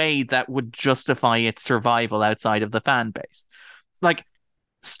in a way that would justify its survival outside of the fan base. Like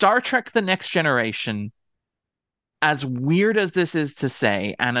Star Trek The Next Generation, as weird as this is to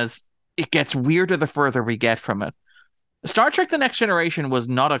say, and as it gets weirder the further we get from it, Star Trek The Next Generation was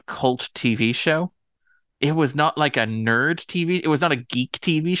not a cult TV show. It was not like a nerd TV. It was not a geek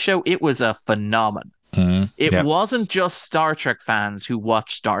TV show. It was a phenomenon. It wasn't just Star Trek fans who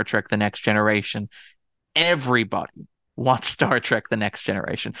watched Star Trek The Next Generation. Everybody watched Star Trek The Next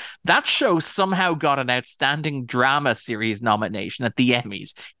Generation. That show somehow got an Outstanding Drama Series nomination at the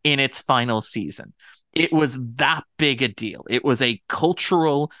Emmys in its final season. It was that big a deal. It was a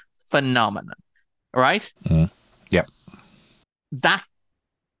cultural phenomenon, right? Yep. That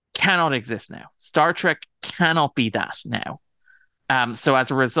cannot exist now. Star Trek cannot be that now. So as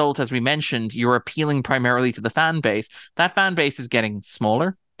a result, as we mentioned, you're appealing primarily to the fan base. That fan base is getting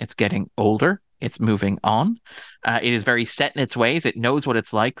smaller. It's getting older. It's moving on. It is very set in its ways. It knows what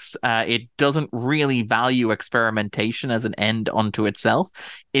it's like. It doesn't really value experimentation as an end unto itself.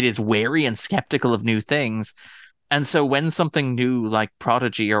 It is wary and skeptical of new things. And so when something new like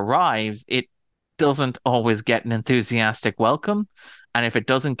Prodigy arrives, it doesn't always get an enthusiastic welcome. And if it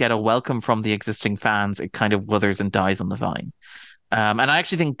doesn't get a welcome from the existing fans, it kind of withers and dies on the vine. And I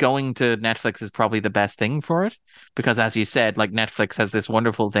actually think going to Netflix is probably the best thing for it, because as you said, like Netflix has this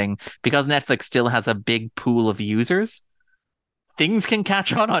wonderful thing, because Netflix still has a big pool of users. Things can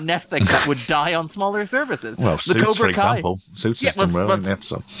catch on Netflix that would die on smaller services. Well, the Suits, Cobra for Kai. example. Suits is done well in the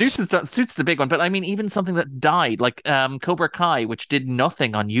episode. Suits is the big one, but I mean, even something that died, like Cobra Kai, which did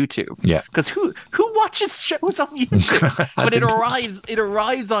nothing on YouTube. Yeah. Because who watches shows on YouTube? But it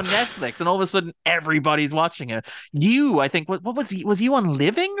arrives on Netflix, and all of a sudden everybody's watching it. I think, what was you on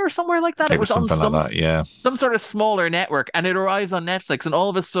Living or somewhere like that? It was something on like that, yeah. Some sort of smaller network, and it arrives on Netflix, and all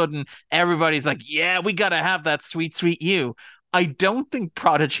of a sudden everybody's like, yeah, we gotta have that sweet, sweet you. I don't think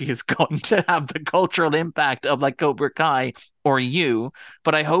Prodigy is going to have the cultural impact of like Cobra Kai or You,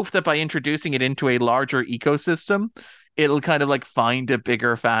 but I hope that by introducing it into a larger ecosystem, it'll kind of like find a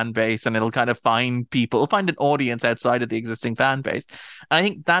bigger fan base, and it'll kind of find an audience outside of the existing fan base. And I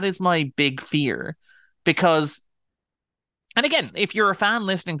think that is my big fear, because, and again, if you're a fan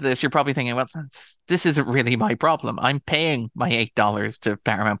listening to this, you're probably thinking, well, this isn't really my problem. I'm paying my $8 to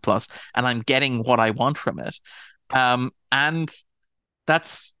Paramount Plus, and I'm getting what I want from it. And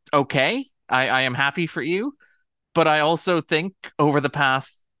that's okay. I am happy for you. But I also think over the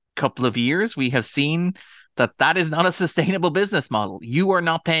past couple of years, we have seen that is not a sustainable business model. You are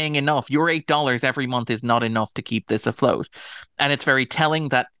not paying enough. Your $8 every month is not enough to keep this afloat. And it's very telling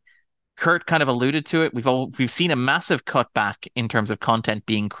that Kurt kind of alluded to it. We've seen a massive cutback in terms of content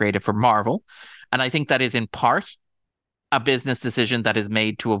being created for Marvel. And I think that is in part a business decision that is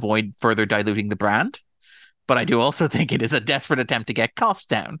made to avoid further diluting the brand. But I do also think it is a desperate attempt to get costs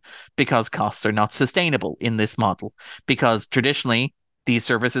down, because costs are not sustainable in this model, because traditionally these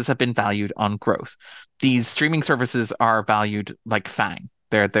services have been valued on growth. These streaming services are valued like FANG.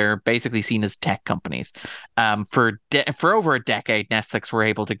 They're basically seen as tech companies. For over a decade, Netflix were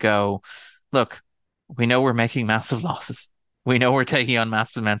able to go, look, we know we're making massive losses. We know we're taking on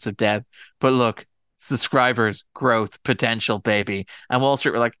massive amounts of debt, but look, subscribers, growth, potential, baby. And Wall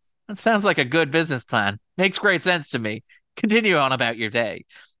Street were like, that sounds like a good business plan. Makes great sense to me. Continue on about your day.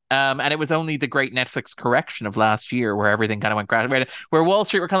 And it was only the great Netflix correction of last year where everything kind of went crash, where Wall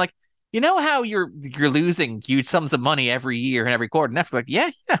Street were kind of like, you know how you're losing huge sums of money every year and every quarter? Netflix like, yeah,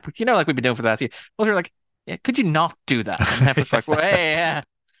 but like we've been doing for the last year. Wall Street like, yeah, could you not do that? And Netflix like, well, hey,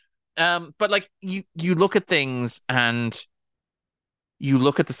 yeah. But like you look at things and you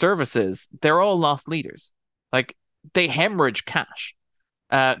look at the services, they're all lost leaders. Like they hemorrhage cash.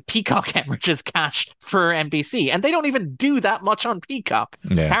 Peacock hemorrhages cash for NBC, and they don't even do that much on Peacock.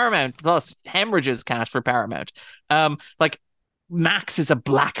 Yeah. Paramount Plus hemorrhages cash for Paramount. Like Max is a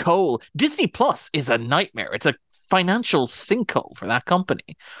black hole. Disney Plus is a nightmare. It's a financial sinkhole for that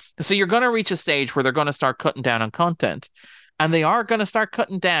company. So you're going to reach a stage where they're going to start cutting down on content, and they are going to start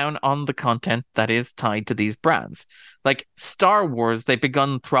cutting down on the content that is tied to these brands. Like Star Wars, they've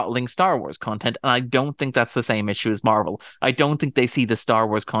begun throttling Star Wars content, and I don't think that's the same issue as Marvel. I don't think they see the Star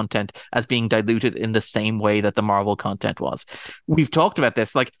Wars content as being diluted in the same way that the Marvel content was. We've talked about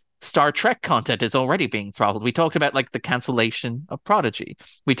this, like Star Trek content is already being throttled. We talked about like the cancellation of Prodigy.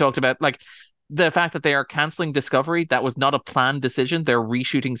 We talked about like the fact that they are canceling Discovery, that was not a planned decision. They're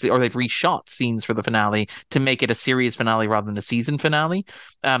reshooting or they've reshot scenes for the finale to make it a series finale rather than a season finale.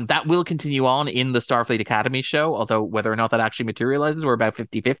 That will continue on in the Starfleet Academy show, although whether or not that actually materializes, we're about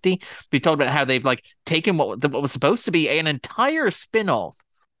 50-50. We talked about how they've like taken what was supposed to be an entire spin-off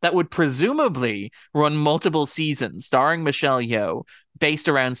that would presumably run multiple seasons starring Michelle Yeoh based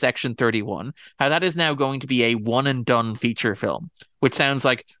around Section 31, how that is now going to be a one and done feature film, which sounds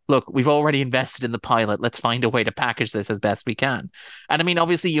like, look, we've already invested in the pilot. Let's find a way to package this as best we can. And I mean,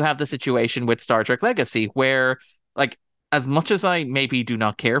 obviously you have the situation with Star Trek Legacy where, like, as much as I maybe do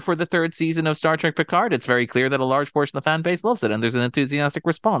not care for the third season of Star Trek Picard, it's very clear that a large portion of the fan base loves it and there's an enthusiastic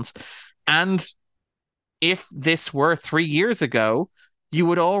response. And if this were 3 years ago, you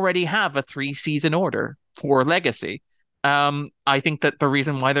would already have a 3-season order for Legacy. I think that the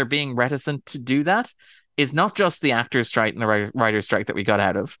reason why they're being reticent to do that is not just the actors' strike and the writers' strike that we got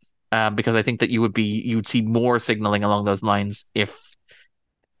out of, because I think that you'd see more signaling along those lines if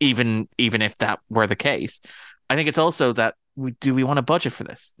even if that were the case. I think it's also that do we want to budget for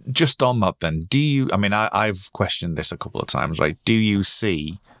this? Just on that then, I've questioned this a couple of times, right? Do you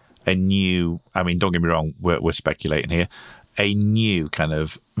see a new, don't get me wrong, we're speculating here, a new kind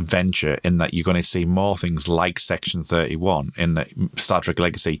of venture in that you're going to see more things like Section 31 in the Star Trek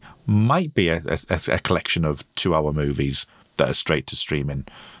Legacy might be a collection of 2-hour movies that are straight to streaming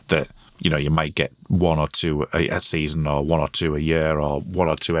that, you might get 1 or 2 a season or 1 or 2 a year or 1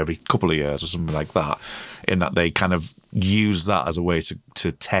 or 2 every couple of years or something like that, in that they kind of use that as a way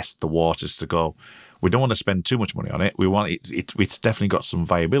to test the waters, to go, we don't want to spend too much money on it. We want it's definitely got some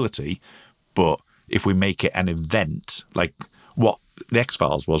viability, but if we make it an event, like what the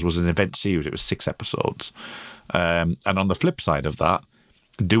X-Files was an event series, it was 6 episodes. And on the flip side of that,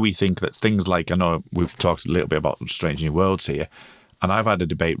 do we think that things like, I know we've talked a little bit about Strange New Worlds here, and I've had a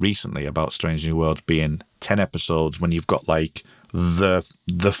debate recently about Strange New Worlds being 10 episodes when you've got like the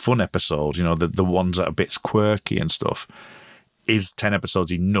fun episodes, the ones that are a bit quirky and stuff. Is 10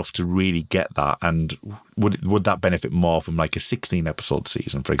 episodes enough to really get that? And would that benefit more from like a 16-episode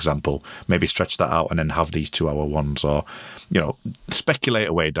season, for example? Maybe stretch that out and then have these 2-hour ones, or, speculate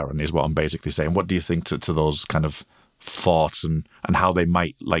away, Darren, is what I'm basically saying. What do you think to those kind of thoughts and how they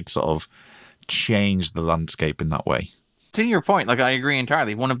might like sort of change the landscape in that way? To your point, like, I agree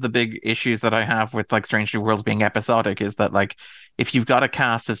entirely. One of the big issues that I have with like Strange New Worlds being episodic is that, like, if you've got a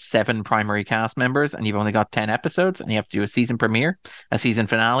cast of 7 primary cast members and you've only got 10 episodes and you have to do a season premiere, a season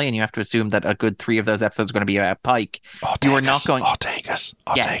finale, and you have to assume that a good 3 of those episodes are going to be about Pike, you are not going. Ortegas,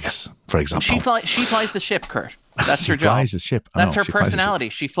 for example. She flies the ship, Kurt. That's her job. She flies the ship. That's her personality.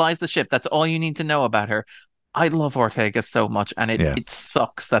 She flies the ship. That's all you need to know about her. I love Ortega so much, and it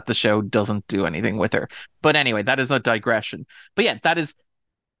sucks that the show doesn't do anything with her. But anyway, that is a digression. But yeah, that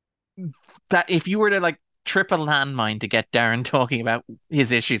if you were to like trip a landmine to get Darren talking about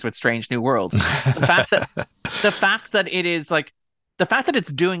his issues with Strange New Worlds, the fact that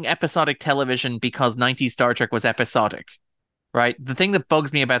it's doing episodic television because 90s Star Trek was episodic, right? The thing that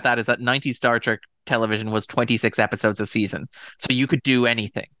bugs me about that is that 90s Star Trek television was 26 episodes a season, so you could do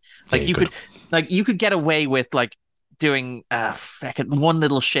anything. Like you could get away with like doing one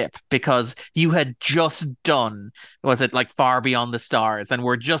little ship because you had just done, was it like Far Beyond the Stars, and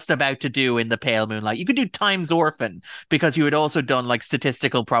were just about to do In the Pale Moonlight. You could do Time's Orphan because you had also done like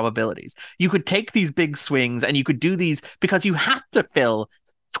Statistical Probabilities. You could take these big swings and you could do these because you had to fill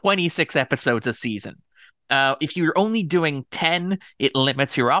 26 episodes a season. If you're only doing 10, it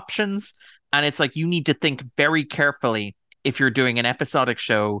limits your options, and it's like you need to think very carefully if you're doing an episodic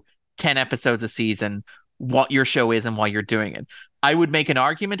show, 10 episodes a season, what your show is and why you're doing it. I would make an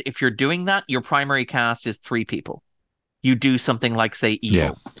argument if you're doing that, your primary cast is 3 people. You do something like, say,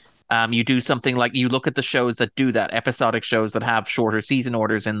 Evil. Yeah. You do something like, you look at the shows that do that, episodic shows that have shorter season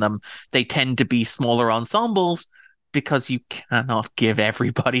orders in them. They tend to be smaller ensembles because you cannot give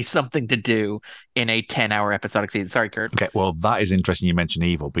everybody something to do in a 10-hour episodic season. Sorry, Kurt. Okay, well, that is interesting you mention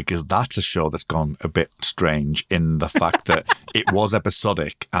Evil, because that's a show that's gone a bit strange in the fact that it was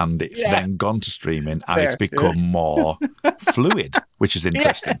episodic and it's then gone to streaming and it's become more fluid, which is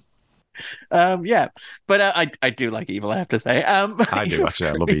interesting. But I do like Evil, I have to say. I do, actually.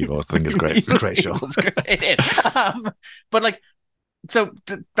 I love Evil. I think it's great. Great show. It is. But like, so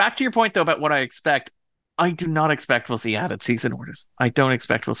back to your point, though, about what I expect. I do not expect we'll see added season orders. I don't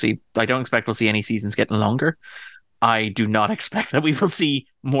expect we'll see any seasons getting longer. I do not expect that we will see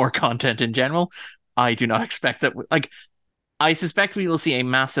more content in general. I do not expect that. I suspect we will see a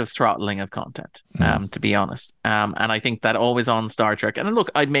massive throttling of content. To be honest, and I think that always on Star Trek. And look,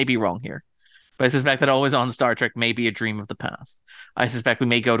 I may be wrong here, But I suspect that always on Star Trek may be a dream of the past. I suspect we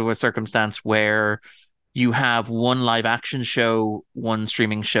may go to a circumstance where you have one live action show, one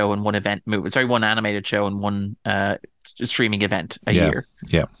streaming show, and one event movie. Sorry, one animated show and one streaming event a year.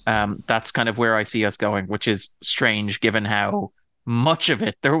 Yeah. That's kind of where I see us going, which is strange given how much of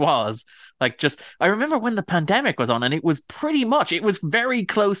it there was. Like, just I remember when the pandemic was on, and it was very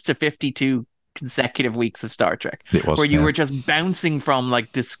close to 52 consecutive weeks of Star Trek, It was, where you yeah. were just bouncing from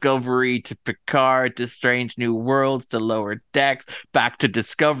like Discovery to Picard to Strange New Worlds to Lower Decks, back to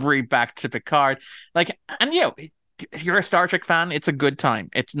Discovery, back to Picard. Like, and if you're a Star Trek fan, it's a good time.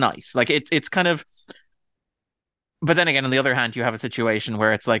 It's nice. Like, it's kind of. But then again, on the other hand, you have a situation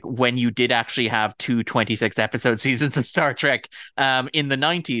where it's like when you did actually have 26 episode seasons of Star Trek in the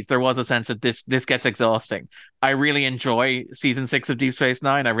 90s, there was a sense of this gets exhausting. I really enjoy season 6 of Deep Space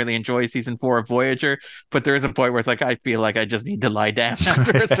Nine. I really enjoy season 4 of Voyager. But there is a point where it's like, I feel like I just need to lie down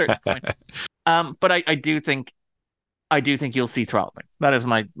after a certain point. But I do think you'll see throttling. That is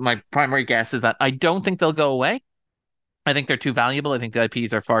my primary guess, is that I don't think they'll go away. I think they're too valuable. I think the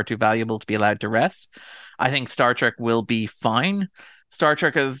IPs are far too valuable to be allowed to rest. I think Star Trek will be fine. Star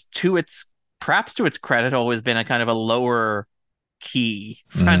Trek has, perhaps to its credit, always been a kind of a lower key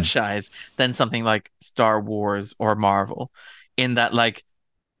franchise than something like Star Wars or Marvel. In that, like,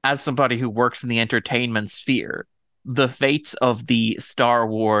 as somebody who works in the entertainment sphere, the fates of the Star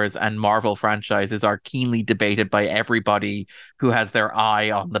Wars and Marvel franchises are keenly debated by everybody who has their eye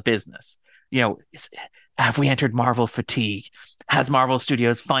on the business. Have we entered Marvel fatigue? Has Marvel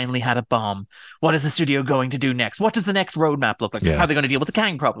Studios finally had a bomb? What is the studio going to do next? What does the next roadmap look like? Yeah. How are they going to deal with the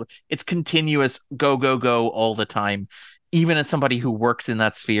Kang problem? It's continuous go, go, go all the time. Even as somebody who works in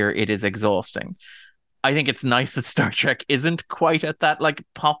that sphere, it is exhausting. I think it's nice that Star Trek isn't quite at that like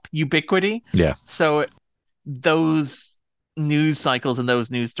pop ubiquity. Yeah. So those news cycles and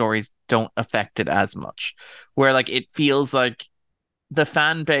those news stories don't affect it as much. Where like it feels like the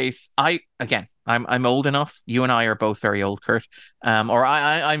fan base, I'm old enough. You and I are both very old, Kurt.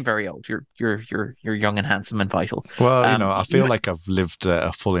 I'm very old. You're young and handsome and vital. Well, I feel like I've lived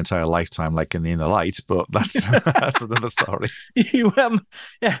a full entire lifetime, like in the Inner Light, but that's another story. You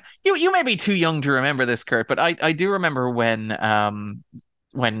may be too young to remember this, Kurt, but I do remember when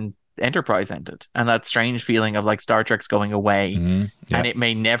Enterprise ended, and that strange feeling of like Star Trek's going away, and it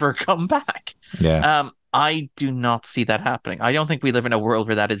may never come back. Yeah. I do not see that happening. I don't think we live in a world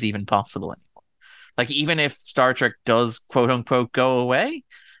where that is even possible anymore. Like, even if Star Trek does quote unquote go away,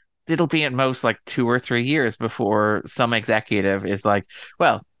 it'll be at most like 2 or 3 years before some executive is like,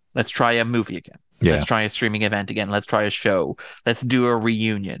 well, let's try a movie again. Yeah. Let's try a streaming event again. Let's try a show. Let's do a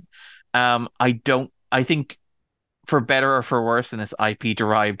reunion. I think, for better or for worse in this IP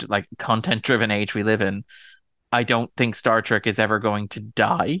derived, like content driven age we live in, I don't think Star Trek is ever going to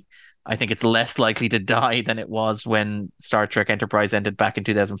die. I think it's less likely to die than it was when Star Trek Enterprise ended back in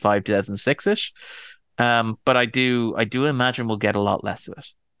 2005, 2006-ish. But I do imagine we'll get a lot less of it.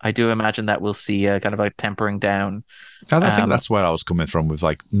 I do imagine that we'll see a kind of like tempering down. And I think that's where I was coming from with,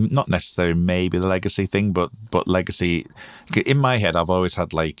 like, not necessarily maybe the legacy thing, but legacy. In my head, I've always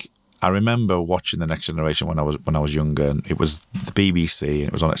had, like, I remember watching The Next Generation when I was younger, and it was the BBC, and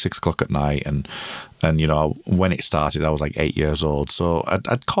it was on at 6:00 at night, and when it started, I was like 8 years old, so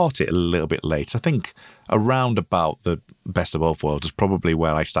I'd caught it a little bit late. I think around about the Best of Both Worlds is probably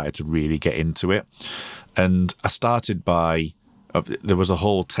where I started to really get into it, and I started by. There was a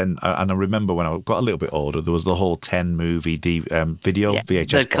whole 10, and I remember when I got a little bit older, there was the whole 10 movie video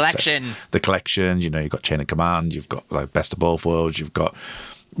VHS the collection. The collections, you've got Chain of Command, you've got like Best of Both Worlds, you've got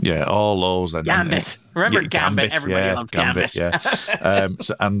all those. And Gambit. Remember Gambit? Everybody loves Gambit. Yeah.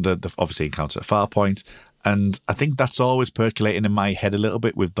 And the obviously Encounter at Farpoint. And I think that's always percolating in my head a little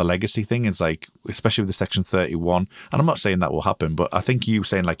bit with the legacy thing. It's like, especially with the Section 31, and I'm not saying that will happen, but I think you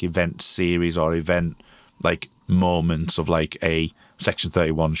saying like event series or event like moments of like a Section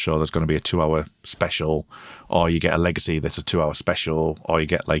 31 show that's going to be a 2-hour special, or you get a legacy that's a 2-hour special, or you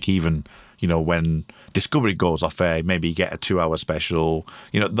get like even, when Discovery goes off air, maybe you get a 2-hour special,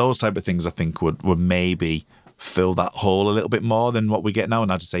 those type of things I think would maybe fill that hole a little bit more than what we get now.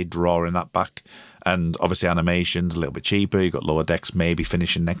 And I'd say drawing that back. And obviously animation's a little bit cheaper. You've got Lower Decks maybe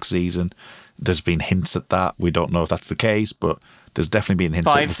finishing next season. There's been hints at that. We don't know if that's the case, but there's definitely been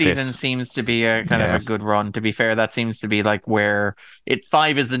hints at the 5 seasons seems to be a kind of a good run. To be fair, that seems to be like where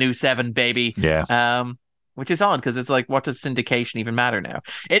 5 is the new 7, baby. Yeah. Which is odd because it's like, what does syndication even matter now?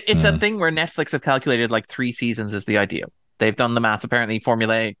 It's a thing where Netflix have calculated like 3 seasons is the ideal. They've done the maths apparently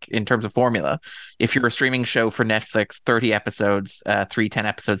formulaic in terms of formula. If you're a streaming show for Netflix, 30 episodes, 3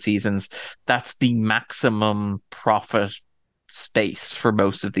 10-episode seasons, that's the maximum profit space for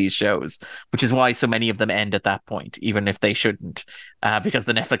most of these shows, which is why so many of them end at that point, even if they shouldn't, because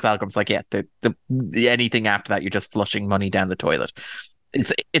the Netflix algorithm's like, yeah, the anything after that, you're just flushing money down the toilet.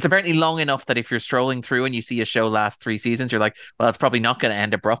 It's apparently long enough that if you're strolling through and you see a show last 3 seasons, you're like, well, it's probably not going to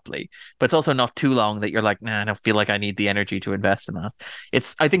end abruptly. But it's also not too long that you're like, nah, I don't feel like I need the energy to invest in that.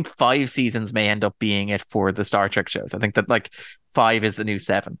 I think 5 seasons may end up being it for the Star Trek shows. I think that like 5 is the new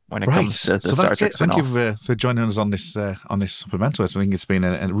 7 when it comes to the Star Trek. Thank you for joining us on this supplemental. I think it's been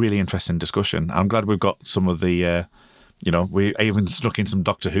a really interesting discussion. I'm glad we've got some of the. We even snuck in some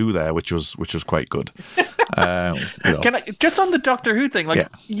Doctor Who there, which was quite good. Can I just on the Doctor Who thing? Like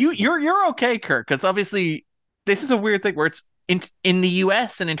you're okay, Kirk, because obviously this is a weird thing where it's in the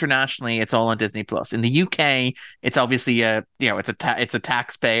US and internationally, it's all on Disney Plus. In the UK, it's obviously it's a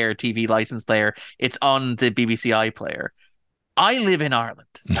taxpayer TV license player. It's on the BBC iPlayer. I live in Ireland.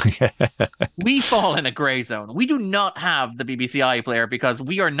 We fall in a grey zone. We do not have the BBC iPlayer because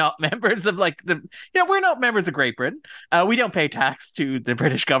we are not members of we're not members of Great Britain. We don't pay tax to the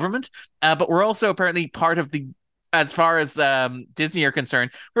British government, but we're also apparently part of as far as Disney are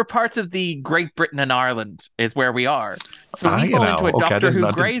concerned, we're parts of the Great Britain and Ireland is where we are. So we fall into a Doctor Who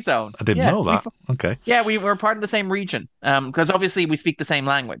grey zone. I didn't know that. Okay. Yeah, we're part of the same region because obviously we speak the same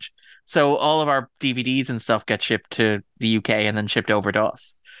language. So all of our DVDs and stuff get shipped to the UK and then shipped over to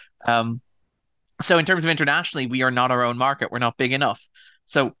us. So in terms of internationally, we are not our own market. We're not big enough.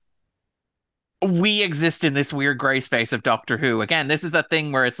 So we exist in this weird grey space of Doctor Who. Again, this is that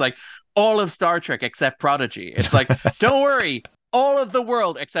thing where it's like all of Star Trek except Prodigy. It's like, don't worry, all of the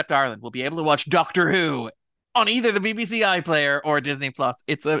world except Ireland will be able to watch Doctor Who on either the BBC iPlayer or Disney Plus.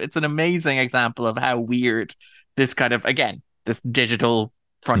 It's an amazing example of how weird this kind of, again, this digital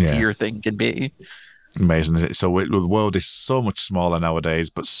frontier thing can be. Amazing, isn't it? So the world is so much smaller nowadays,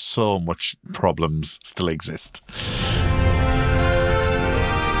 but so much problems still exist.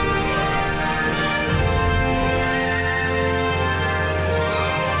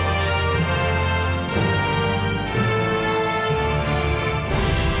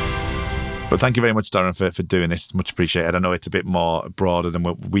 But thank you very much, Darren, for doing this. It's much appreciated. I know it's a bit more broader than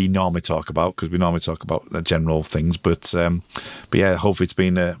what we normally talk about because we normally talk about the general things. But yeah, hopefully it's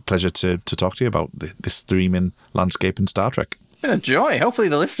been a pleasure to talk to you about the streaming landscape in Star Trek. It's been a joy. Hopefully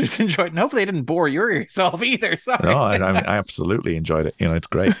the listeners enjoyed it. And hopefully it didn't bore your ears off either. Sorry. No, I absolutely enjoyed it. It's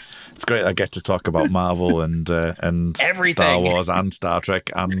great. It's great I get to talk about Marvel and Star Wars and Star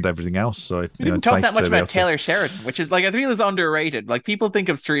Trek and everything else. So we didn't talk that much about Taylor Sheridan, which is I feel is underrated. Like people think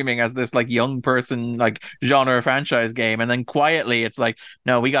of streaming as this young person genre franchise game, and then quietly it's like,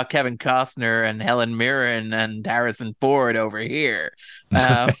 no, we got Kevin Costner and Helen Mirren and Harrison Ford over here.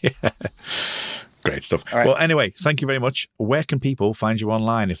 Great stuff. Right. Well, anyway, thank you very much. Where can people find you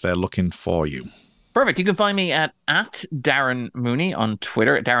online if they're looking for you? Perfect. You can find me at Darren Mooney on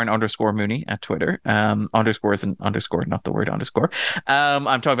Twitter, Darren_Mooney at Twitter. Underscore is an underscore, not the word underscore. I'm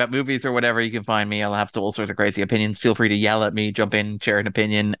talking about movies or whatever. You can find me. I'll have all sorts of crazy opinions. Feel free to yell at me, jump in, share an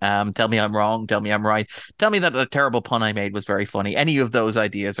opinion. Tell me I'm wrong. Tell me I'm right. Tell me that the terrible pun I made was very funny. Any of those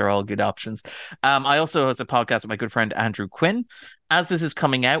ideas are all good options. I also host a podcast with my good friend Andrew Quinn. As this is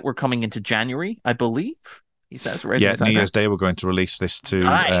coming out, we're coming into January, I believe. He says, New Year's Day, we're going to release this to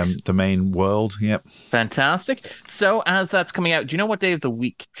the main world. Yep. Fantastic. So as that's coming out, do you know what day of the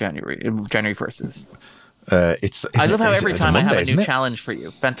week January 1st is? I love how every time Monday, I have a new challenge for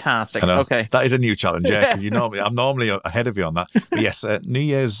you. Fantastic. Okay. That is a new challenge, because I'm normally ahead of you on that. But yes, New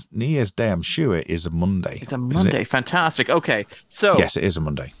Year's Day, I'm sure it is a Monday. It's a Monday. Fantastic. Okay. So yes, it is a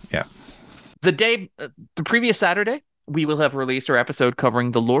Monday. Yeah. The previous Saturday, we will have released our episode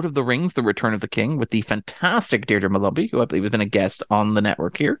covering The Lord of the Rings, The Return of the King, with the fantastic Deirdre Malumbi, who I believe has been a guest on the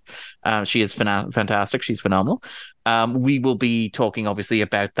network here. She is fantastic. She's phenomenal. We will be talking, obviously,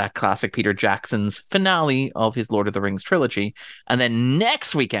 about that classic Peter Jackson's finale of his Lord of the Rings trilogy. And then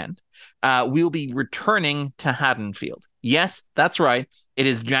next weekend, we'll be returning to Haddonfield. Yes, that's right. It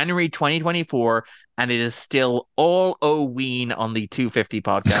is January 2024. And it is still all Oween on the 250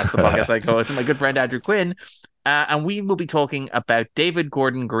 podcast, the podcast I host, and my good friend Andrew Quinn. And we will be talking about David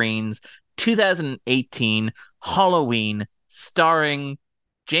Gordon Green's 2018 Halloween, starring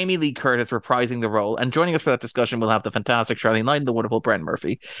Jamie Lee Curtis reprising the role. And joining us for that discussion, we'll have the fantastic Charlene Lydon, the wonderful Brent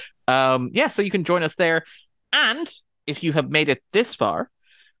Murphy. So you can join us there. And if you have made it this far,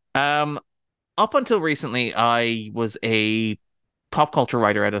 up until recently, I was a pop culture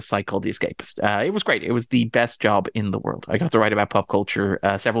writer at a site called The Escapist. It was great. It was the best job in the world. I got to write about pop culture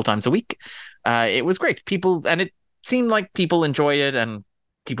several times a week. It was great. And it seemed like people enjoyed it and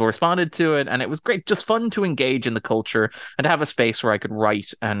people responded to it, and it was great. Just fun to engage in the culture and to have a space where I could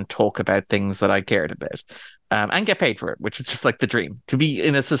write and talk about things that I cared about, and get paid for it, which is just like the dream, to be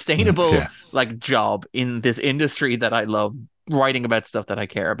in a sustainable like job in this industry that I love, writing about stuff that I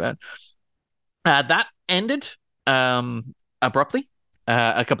care about. That ended abruptly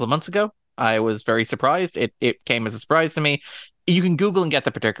a couple of months ago. I was very surprised. It came as a surprise to me. You can Google and get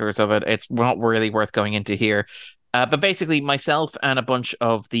the particulars of it. It's not really worth going into here. But basically, myself and a bunch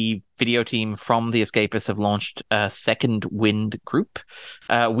of the video team from The Escapists have launched a Second Wind group.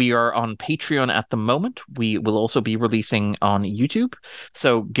 We are on Patreon at the moment. We will also be releasing on YouTube,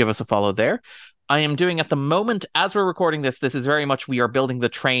 so give us a follow there. I am doing at the moment, as we're recording this is very much we are building the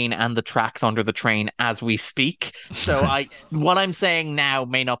train and the tracks under the train as we speak. So what I'm saying now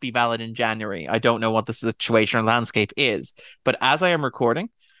may not be valid in January. I don't know what the situation or landscape is. But as I am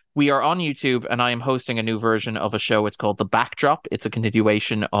recording, we are on YouTube, and I am hosting a new version of a show. It's called The Backdrop. It's a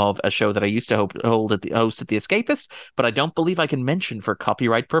continuation of a show that I used to host at The Escapists, but I don't believe I can mention for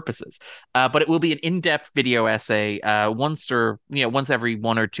copyright purposes. But it will be an in-depth video essay once every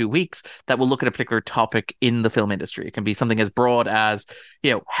 1 or 2 weeks that will look at a particular topic in the film industry. It can be something as broad as,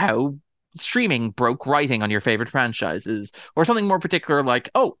 how streaming broke writing on your favorite franchises, or something more particular like,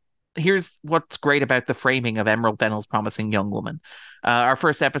 here's what's great about the framing of Emerald Fennell's Promising Young Woman. Our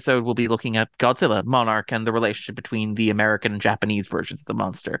first episode will be looking at Godzilla, Monarch, and the relationship between the American and Japanese versions of the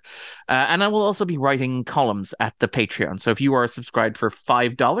monster. And I will also be writing columns at the Patreon. So if you are subscribed for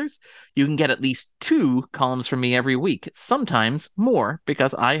 $5, you can get at least 2 columns from me every week, sometimes more,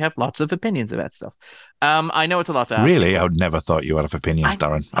 because I have lots of opinions about stuff. I know it's a lot to ask. Really? I would never thought you would have opinions,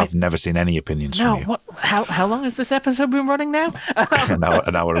 Darren. I've never seen any opinions from you. How long has this episode been running now? An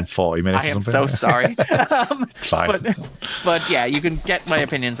hour and 40 minutes I am or something. so sorry. It's fine. But yeah, you can get my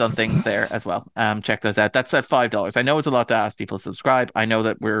opinions on things there as well. Check those out. That's at $5. I know it's a lot to ask people to subscribe. I know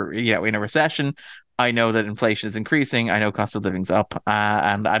that we're in a recession. I know that inflation is increasing. I know cost of living's up,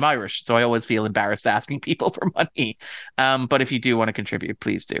 and I'm Irish, so I always feel embarrassed asking people for money. But if you do want to contribute,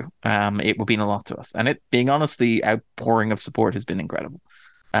 please do. It will mean a lot to us. And being honest, the outpouring of support has been incredible.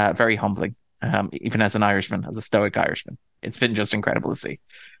 Very humbling, even as an Irishman, as a stoic Irishman. It's been just incredible to see.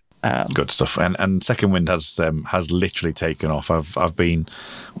 Good stuff. And Second Wind has literally taken off. I've been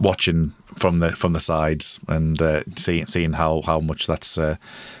watching from the sides and seeing how much that's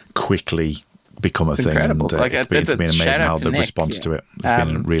quickly become a thing, and it's been amazing how the response to it has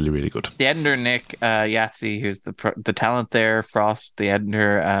been really, really good. The editor Nick Yahtzee, who's the talent there, Frost, the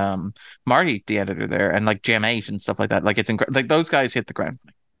editor, Marty, the editor there, and like GM8 and stuff like that. Like it's incredible. Like those guys hit the ground.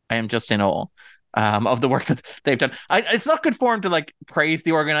 I am just in awe of the work that they've done. It's not good form to like praise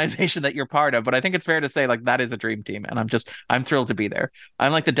the organization that you're part of, but I think it's fair to say like that is a dream team, and I'm thrilled to be there.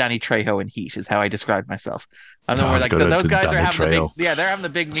 I'm like the Danny Trejo in Heat is how I describe myself. I'm the more like those guys are having they're having the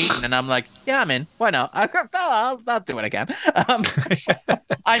big meeting, and I'm like, yeah, I'm in. Why not? I'll do it again.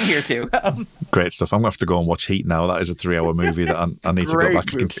 I'm here too. Great stuff. I'm gonna have to go and watch Heat now. That is a 3-hour movie that I need to go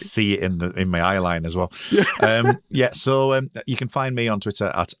back. I can see it in my eye line as well. So you can find me on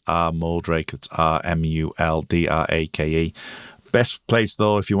Twitter at rmuldrake. It's RMULDRAKE. Best place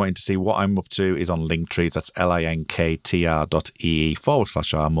though, if you're wanting to see what I'm up to, is on Linktree. That's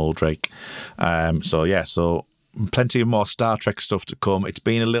linktr.ee/rmuldrake. So plenty of more Star Trek stuff to come. It's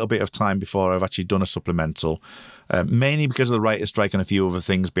been a little bit of time before I've actually done a supplemental, mainly because of the writer's strike and a few other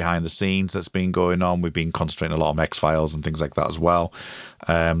things behind the scenes that's been going on. We've been concentrating a lot on X-Files and things like that as well.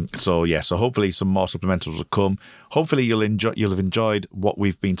 So hopefully some more supplementals will come. Hopefully you'll have enjoyed what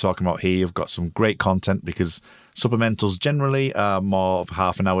we've been talking about here. You've got some great content, because supplementals generally are more of a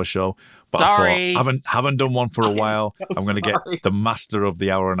half an hour show. But I thought, haven't done one for a while. I'm going to get the master of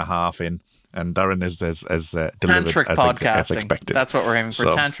the hour and a half in. And Darren has delivered as expected. That's what we're aiming for,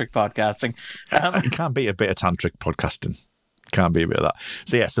 tantric podcasting. You can't beat a bit of tantric podcasting. Can't beat a bit of that.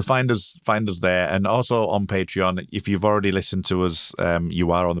 So find us there. And also on Patreon, if you've already listened to us,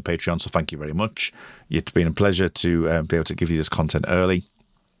 you are on the Patreon, so thank you very much. It's been a pleasure to be able to give you this content early.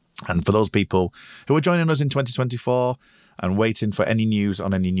 And for those people who are joining us in 2024 and waiting for any news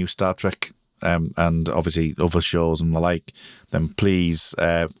on any new Star Trek, and obviously other shows and the like, then please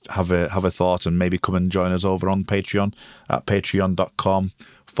have a thought and maybe come and join us over on Patreon at patreon.com/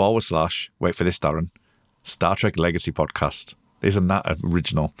 wait for this, Darren, Star Trek Legacy Podcast. Isn't that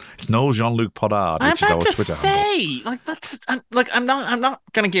original? It's no Jean-Luc Podard, which is our Twitter handle. I'm not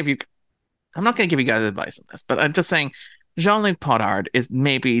gonna give you guys advice on this, but I'm just saying Jean-Luc Podard is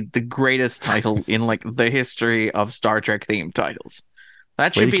maybe the greatest title in like the history of Star Trek themed titles.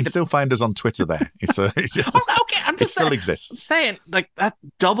 That Well, should you be can the. still find us on Twitter there. Okay, I'm It just still saying, exists. like that.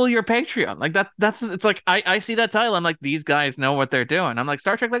 Double your Patreon, like that. That's it's like I see that title. I'm like, these guys know what they're doing. I'm like,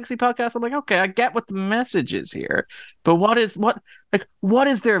 Star Trek Legacy podcast. I'm like, okay, I get what the message is here, but what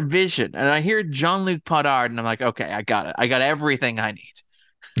is their vision? And I hear Jean-Luc Podard, and I'm like, okay, I got it. I got everything I need.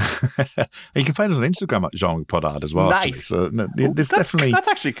 You can find us on Instagram at Jean Podard as well. Nice. Actually, so there's definitely that's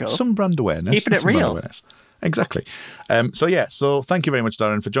actually cool. Some brand awareness. Keeping it real. Exactly. So thank you very much,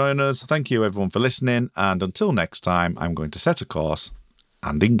 Darren, for joining us. Thank you, everyone, for listening. And until next time, I'm going to set a course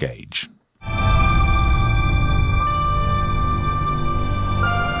and engage.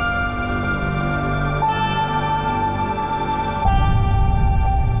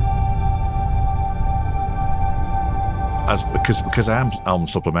 Because I am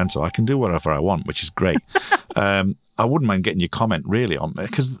supplemental, I can do whatever I want, which is great. I wouldn't mind getting your comment really on it,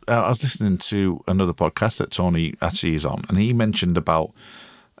 because I was listening to another podcast that Tony actually is on, and he mentioned about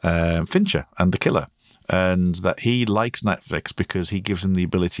Fincher and The Killer, and that he likes Netflix because he gives him the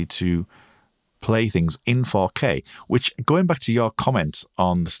ability to play things in 4K, which, going back to your comment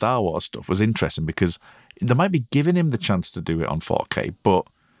on the Star Wars stuff, was interesting because they might be giving him the chance to do it on 4K, but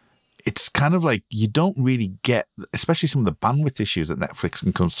it's kind of like you don't really get, especially some of the bandwidth issues that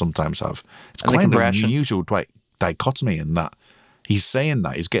Netflix can sometimes have. It's quite an unusual dichotomy in that he's saying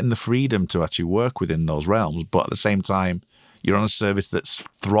that he's getting the freedom to actually work within those realms, but at the same time, you're on a service that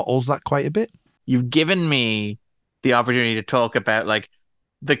throttles that quite a bit. You've given me the opportunity to talk about like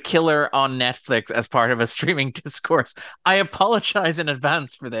The Killer on Netflix as part of a streaming discourse. I apologize in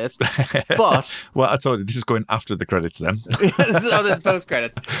advance for this, but well, I told you this is going after the credits. Then this is post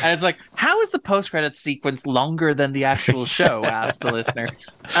credits, and it's like, how is the post credits sequence longer than the actual show? Asked the listener.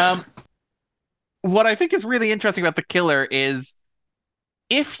 What I think is really interesting about The Killer is,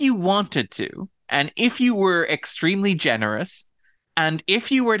 if you wanted to, and if you were extremely generous, and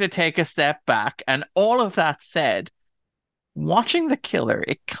if you were to take a step back, and all of that said, watching The Killer,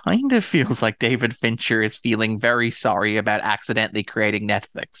 it kind of feels like David Fincher is feeling very sorry about accidentally creating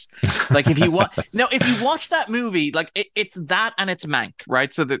Netflix. Like if you watch that movie, like it's that and it's Mank,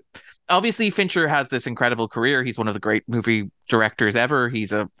 right? So that obviously Fincher has this incredible career. He's one of the great movie directors ever.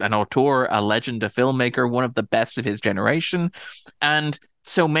 He's an auteur, a legend, a filmmaker, one of the best of his generation. And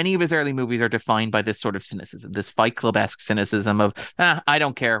so many of his early movies are defined by this sort of cynicism, this Fight Club-esque cynicism of, I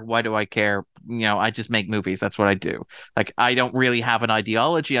don't care. Why do I care? I just make movies. That's what I do. Like, I don't really have an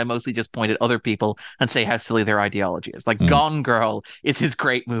ideology. I mostly just point at other people and say how silly their ideology is. Like, Gone Girl is his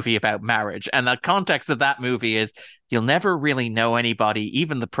great movie about marriage. And the context of that movie is, you'll never really know anybody,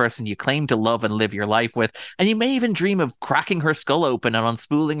 even the person you claim to love and live your life with. And you may even dream of cracking her skull open and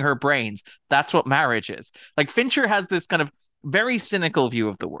unspooling her brains. That's what marriage is. Like, Fincher has this kind of very cynical view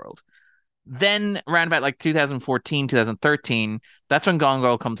of the world. Then around about like 2014, 2013, that's when Gone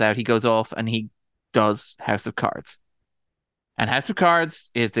Girl comes out. He goes off and he does House of Cards. And House of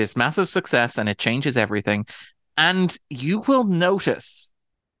Cards is this massive success and it changes everything. And you will notice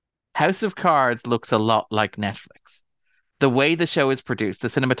House of Cards looks a lot like Netflix. The way the show is produced, the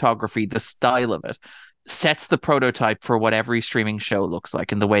cinematography, the style of it, sets the prototype for what every streaming show looks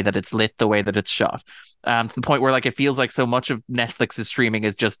like, in the way that it's lit, the way that it's shot. To the point where like it feels like so much of Netflix's streaming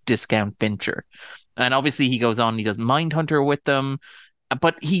is just discount Fincher. And obviously he goes on, he does Mindhunter with them,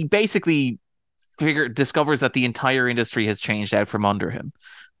 but he basically discovers that the entire industry has changed out from under him.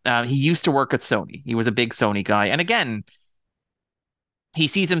 He used to work at Sony. He was a big Sony guy. And again, he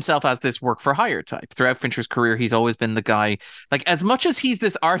sees himself as this work for hire type. Throughout Fincher's career, he's always been the guy, like, as much as he's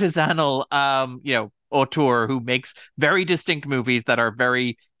this artisanal, auteur who makes very distinct movies that are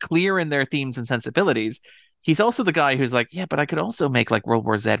very clear in their themes and sensibilities, he's also the guy who's like, yeah, but I could also make like World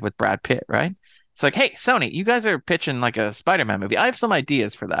War Z with Brad Pitt, right? It's like, hey, Sony, you guys are pitching like a Spider-Man movie. I have some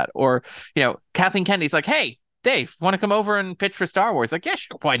ideas for that. Or, Kathleen Kennedy's like, hey, Dave, want to come over and pitch for Star Wars? Like, yeah,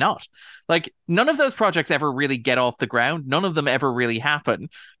 sure, why not? Like, none of those projects ever really get off the ground. None of them ever really happen.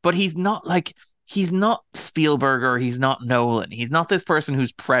 But he's not Spielberg or he's not Nolan. He's not this person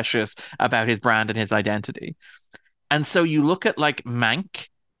who's precious about his brand and his identity. And so you look at like Mank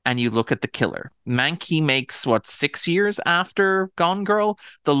and you look at The Killer. Mank, he makes 6 years after Gone Girl,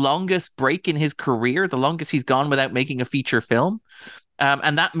 the longest break in his career, the longest he's gone without making a feature film.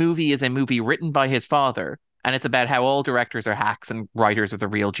 And that movie is a movie written by his father. And it's about how all directors are hacks and writers are the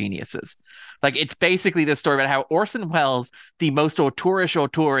real geniuses. Like, it's basically this story about how Orson Welles, the most auteurish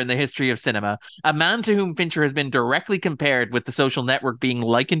auteur in the history of cinema, a man to whom Fincher has been directly compared with The Social Network being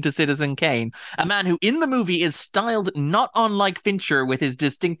likened to Citizen Kane, a man who in the movie is styled not unlike Fincher with his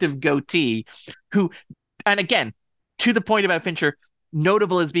distinctive goatee, who, and again, to the point about Fincher,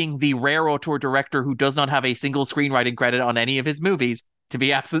 notable as being the rare auteur director who does not have a single screenwriting credit on any of his movies, to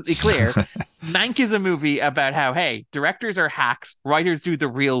be absolutely clear. Mank is a movie about how, hey, directors are hacks, writers do the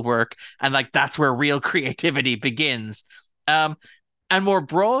real work, and like that's where real creativity begins. And more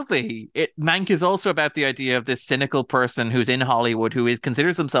broadly, Mank is also about the idea of this cynical person who's in Hollywood who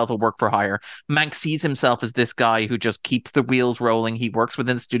considers himself a work for hire. Mank sees himself as this guy who just keeps the wheels rolling. He works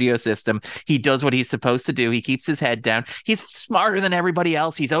within the studio system. He does what he's supposed to do. He keeps his head down. He's smarter than everybody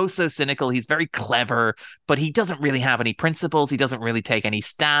else. He's oh so cynical. He's very clever, but he doesn't really have any principles. He doesn't really take any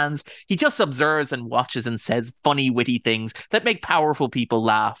stands. He just observes and watches and says funny, witty things that make powerful people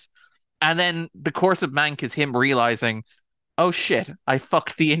laugh. And then the course of Mank is him realizing, oh shit, I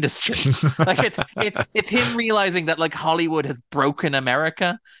fucked the industry. Like it's him realizing that like Hollywood has broken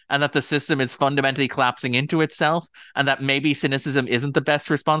America and that the system is fundamentally collapsing into itself, and that maybe cynicism isn't the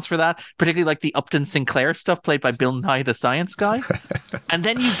best response for that, particularly like the Upton Sinclair stuff played by Bill Nye the Science Guy. And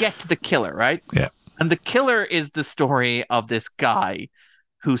then you get to The Killer, right? Yeah. And The Killer is the story of this guy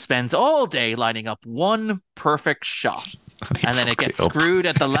who spends all day lining up one perfect shot, and then it gets screwed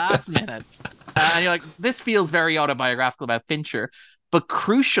at the last minute. And you're like, this feels very autobiographical about Fincher. But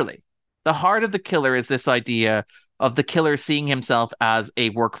crucially, the heart of The Killer is this idea of the killer seeing himself as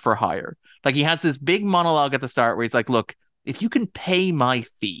a work for hire. Like he has this big monologue at the start where he's like, look, if you can pay my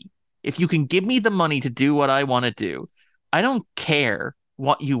fee, if you can give me the money to do what I want to do, I don't care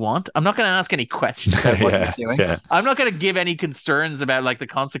what you want. I'm not going to ask any questions about what you're doing. Yeah. I'm not going to give any concerns about like the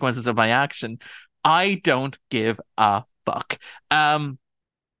consequences of my action. I don't give a fuck.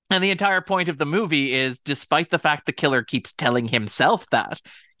 And the entire point of the movie is, despite the fact the killer keeps telling himself that,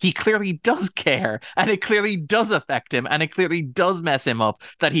 he clearly does care, and it clearly does affect him, and it clearly does mess him up,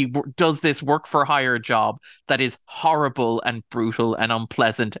 that he does this work for hire job that is horrible and brutal and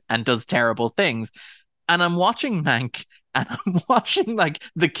unpleasant and does terrible things. And I'm watching Mank, and I'm watching like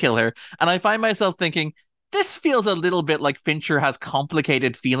The Killer, and I find myself thinking, this feels a little bit like Fincher has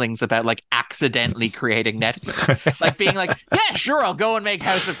complicated feelings about like accidentally creating Netflix. Like being like, yeah, sure, I'll go and make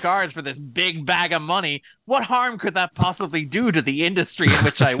House of Cards for this big bag of money. What harm could that possibly do to the industry in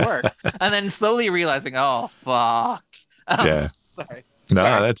which I work? And then slowly realizing, oh, fuck. Yeah. Sorry.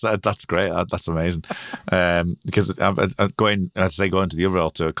 No, that's great. That's amazing. Because going to the other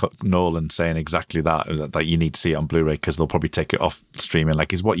author, Nolan, saying exactly that you need to see it on Blu-ray because they'll probably take it off streaming.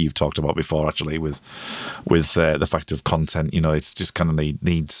 Like is what you've talked about before, actually, with the fact of content. You know, it's just kind of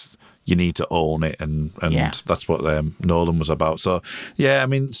needs. You need to own it, and that's what Nolan was about. So, yeah, I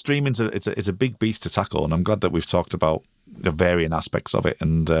mean, streaming's it's a big beast to tackle, and I'm glad that we've talked about the varying aspects of it.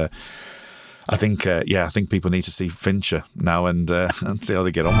 And I think people need to see Fincher now and see how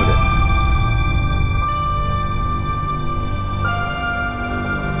they get on with it.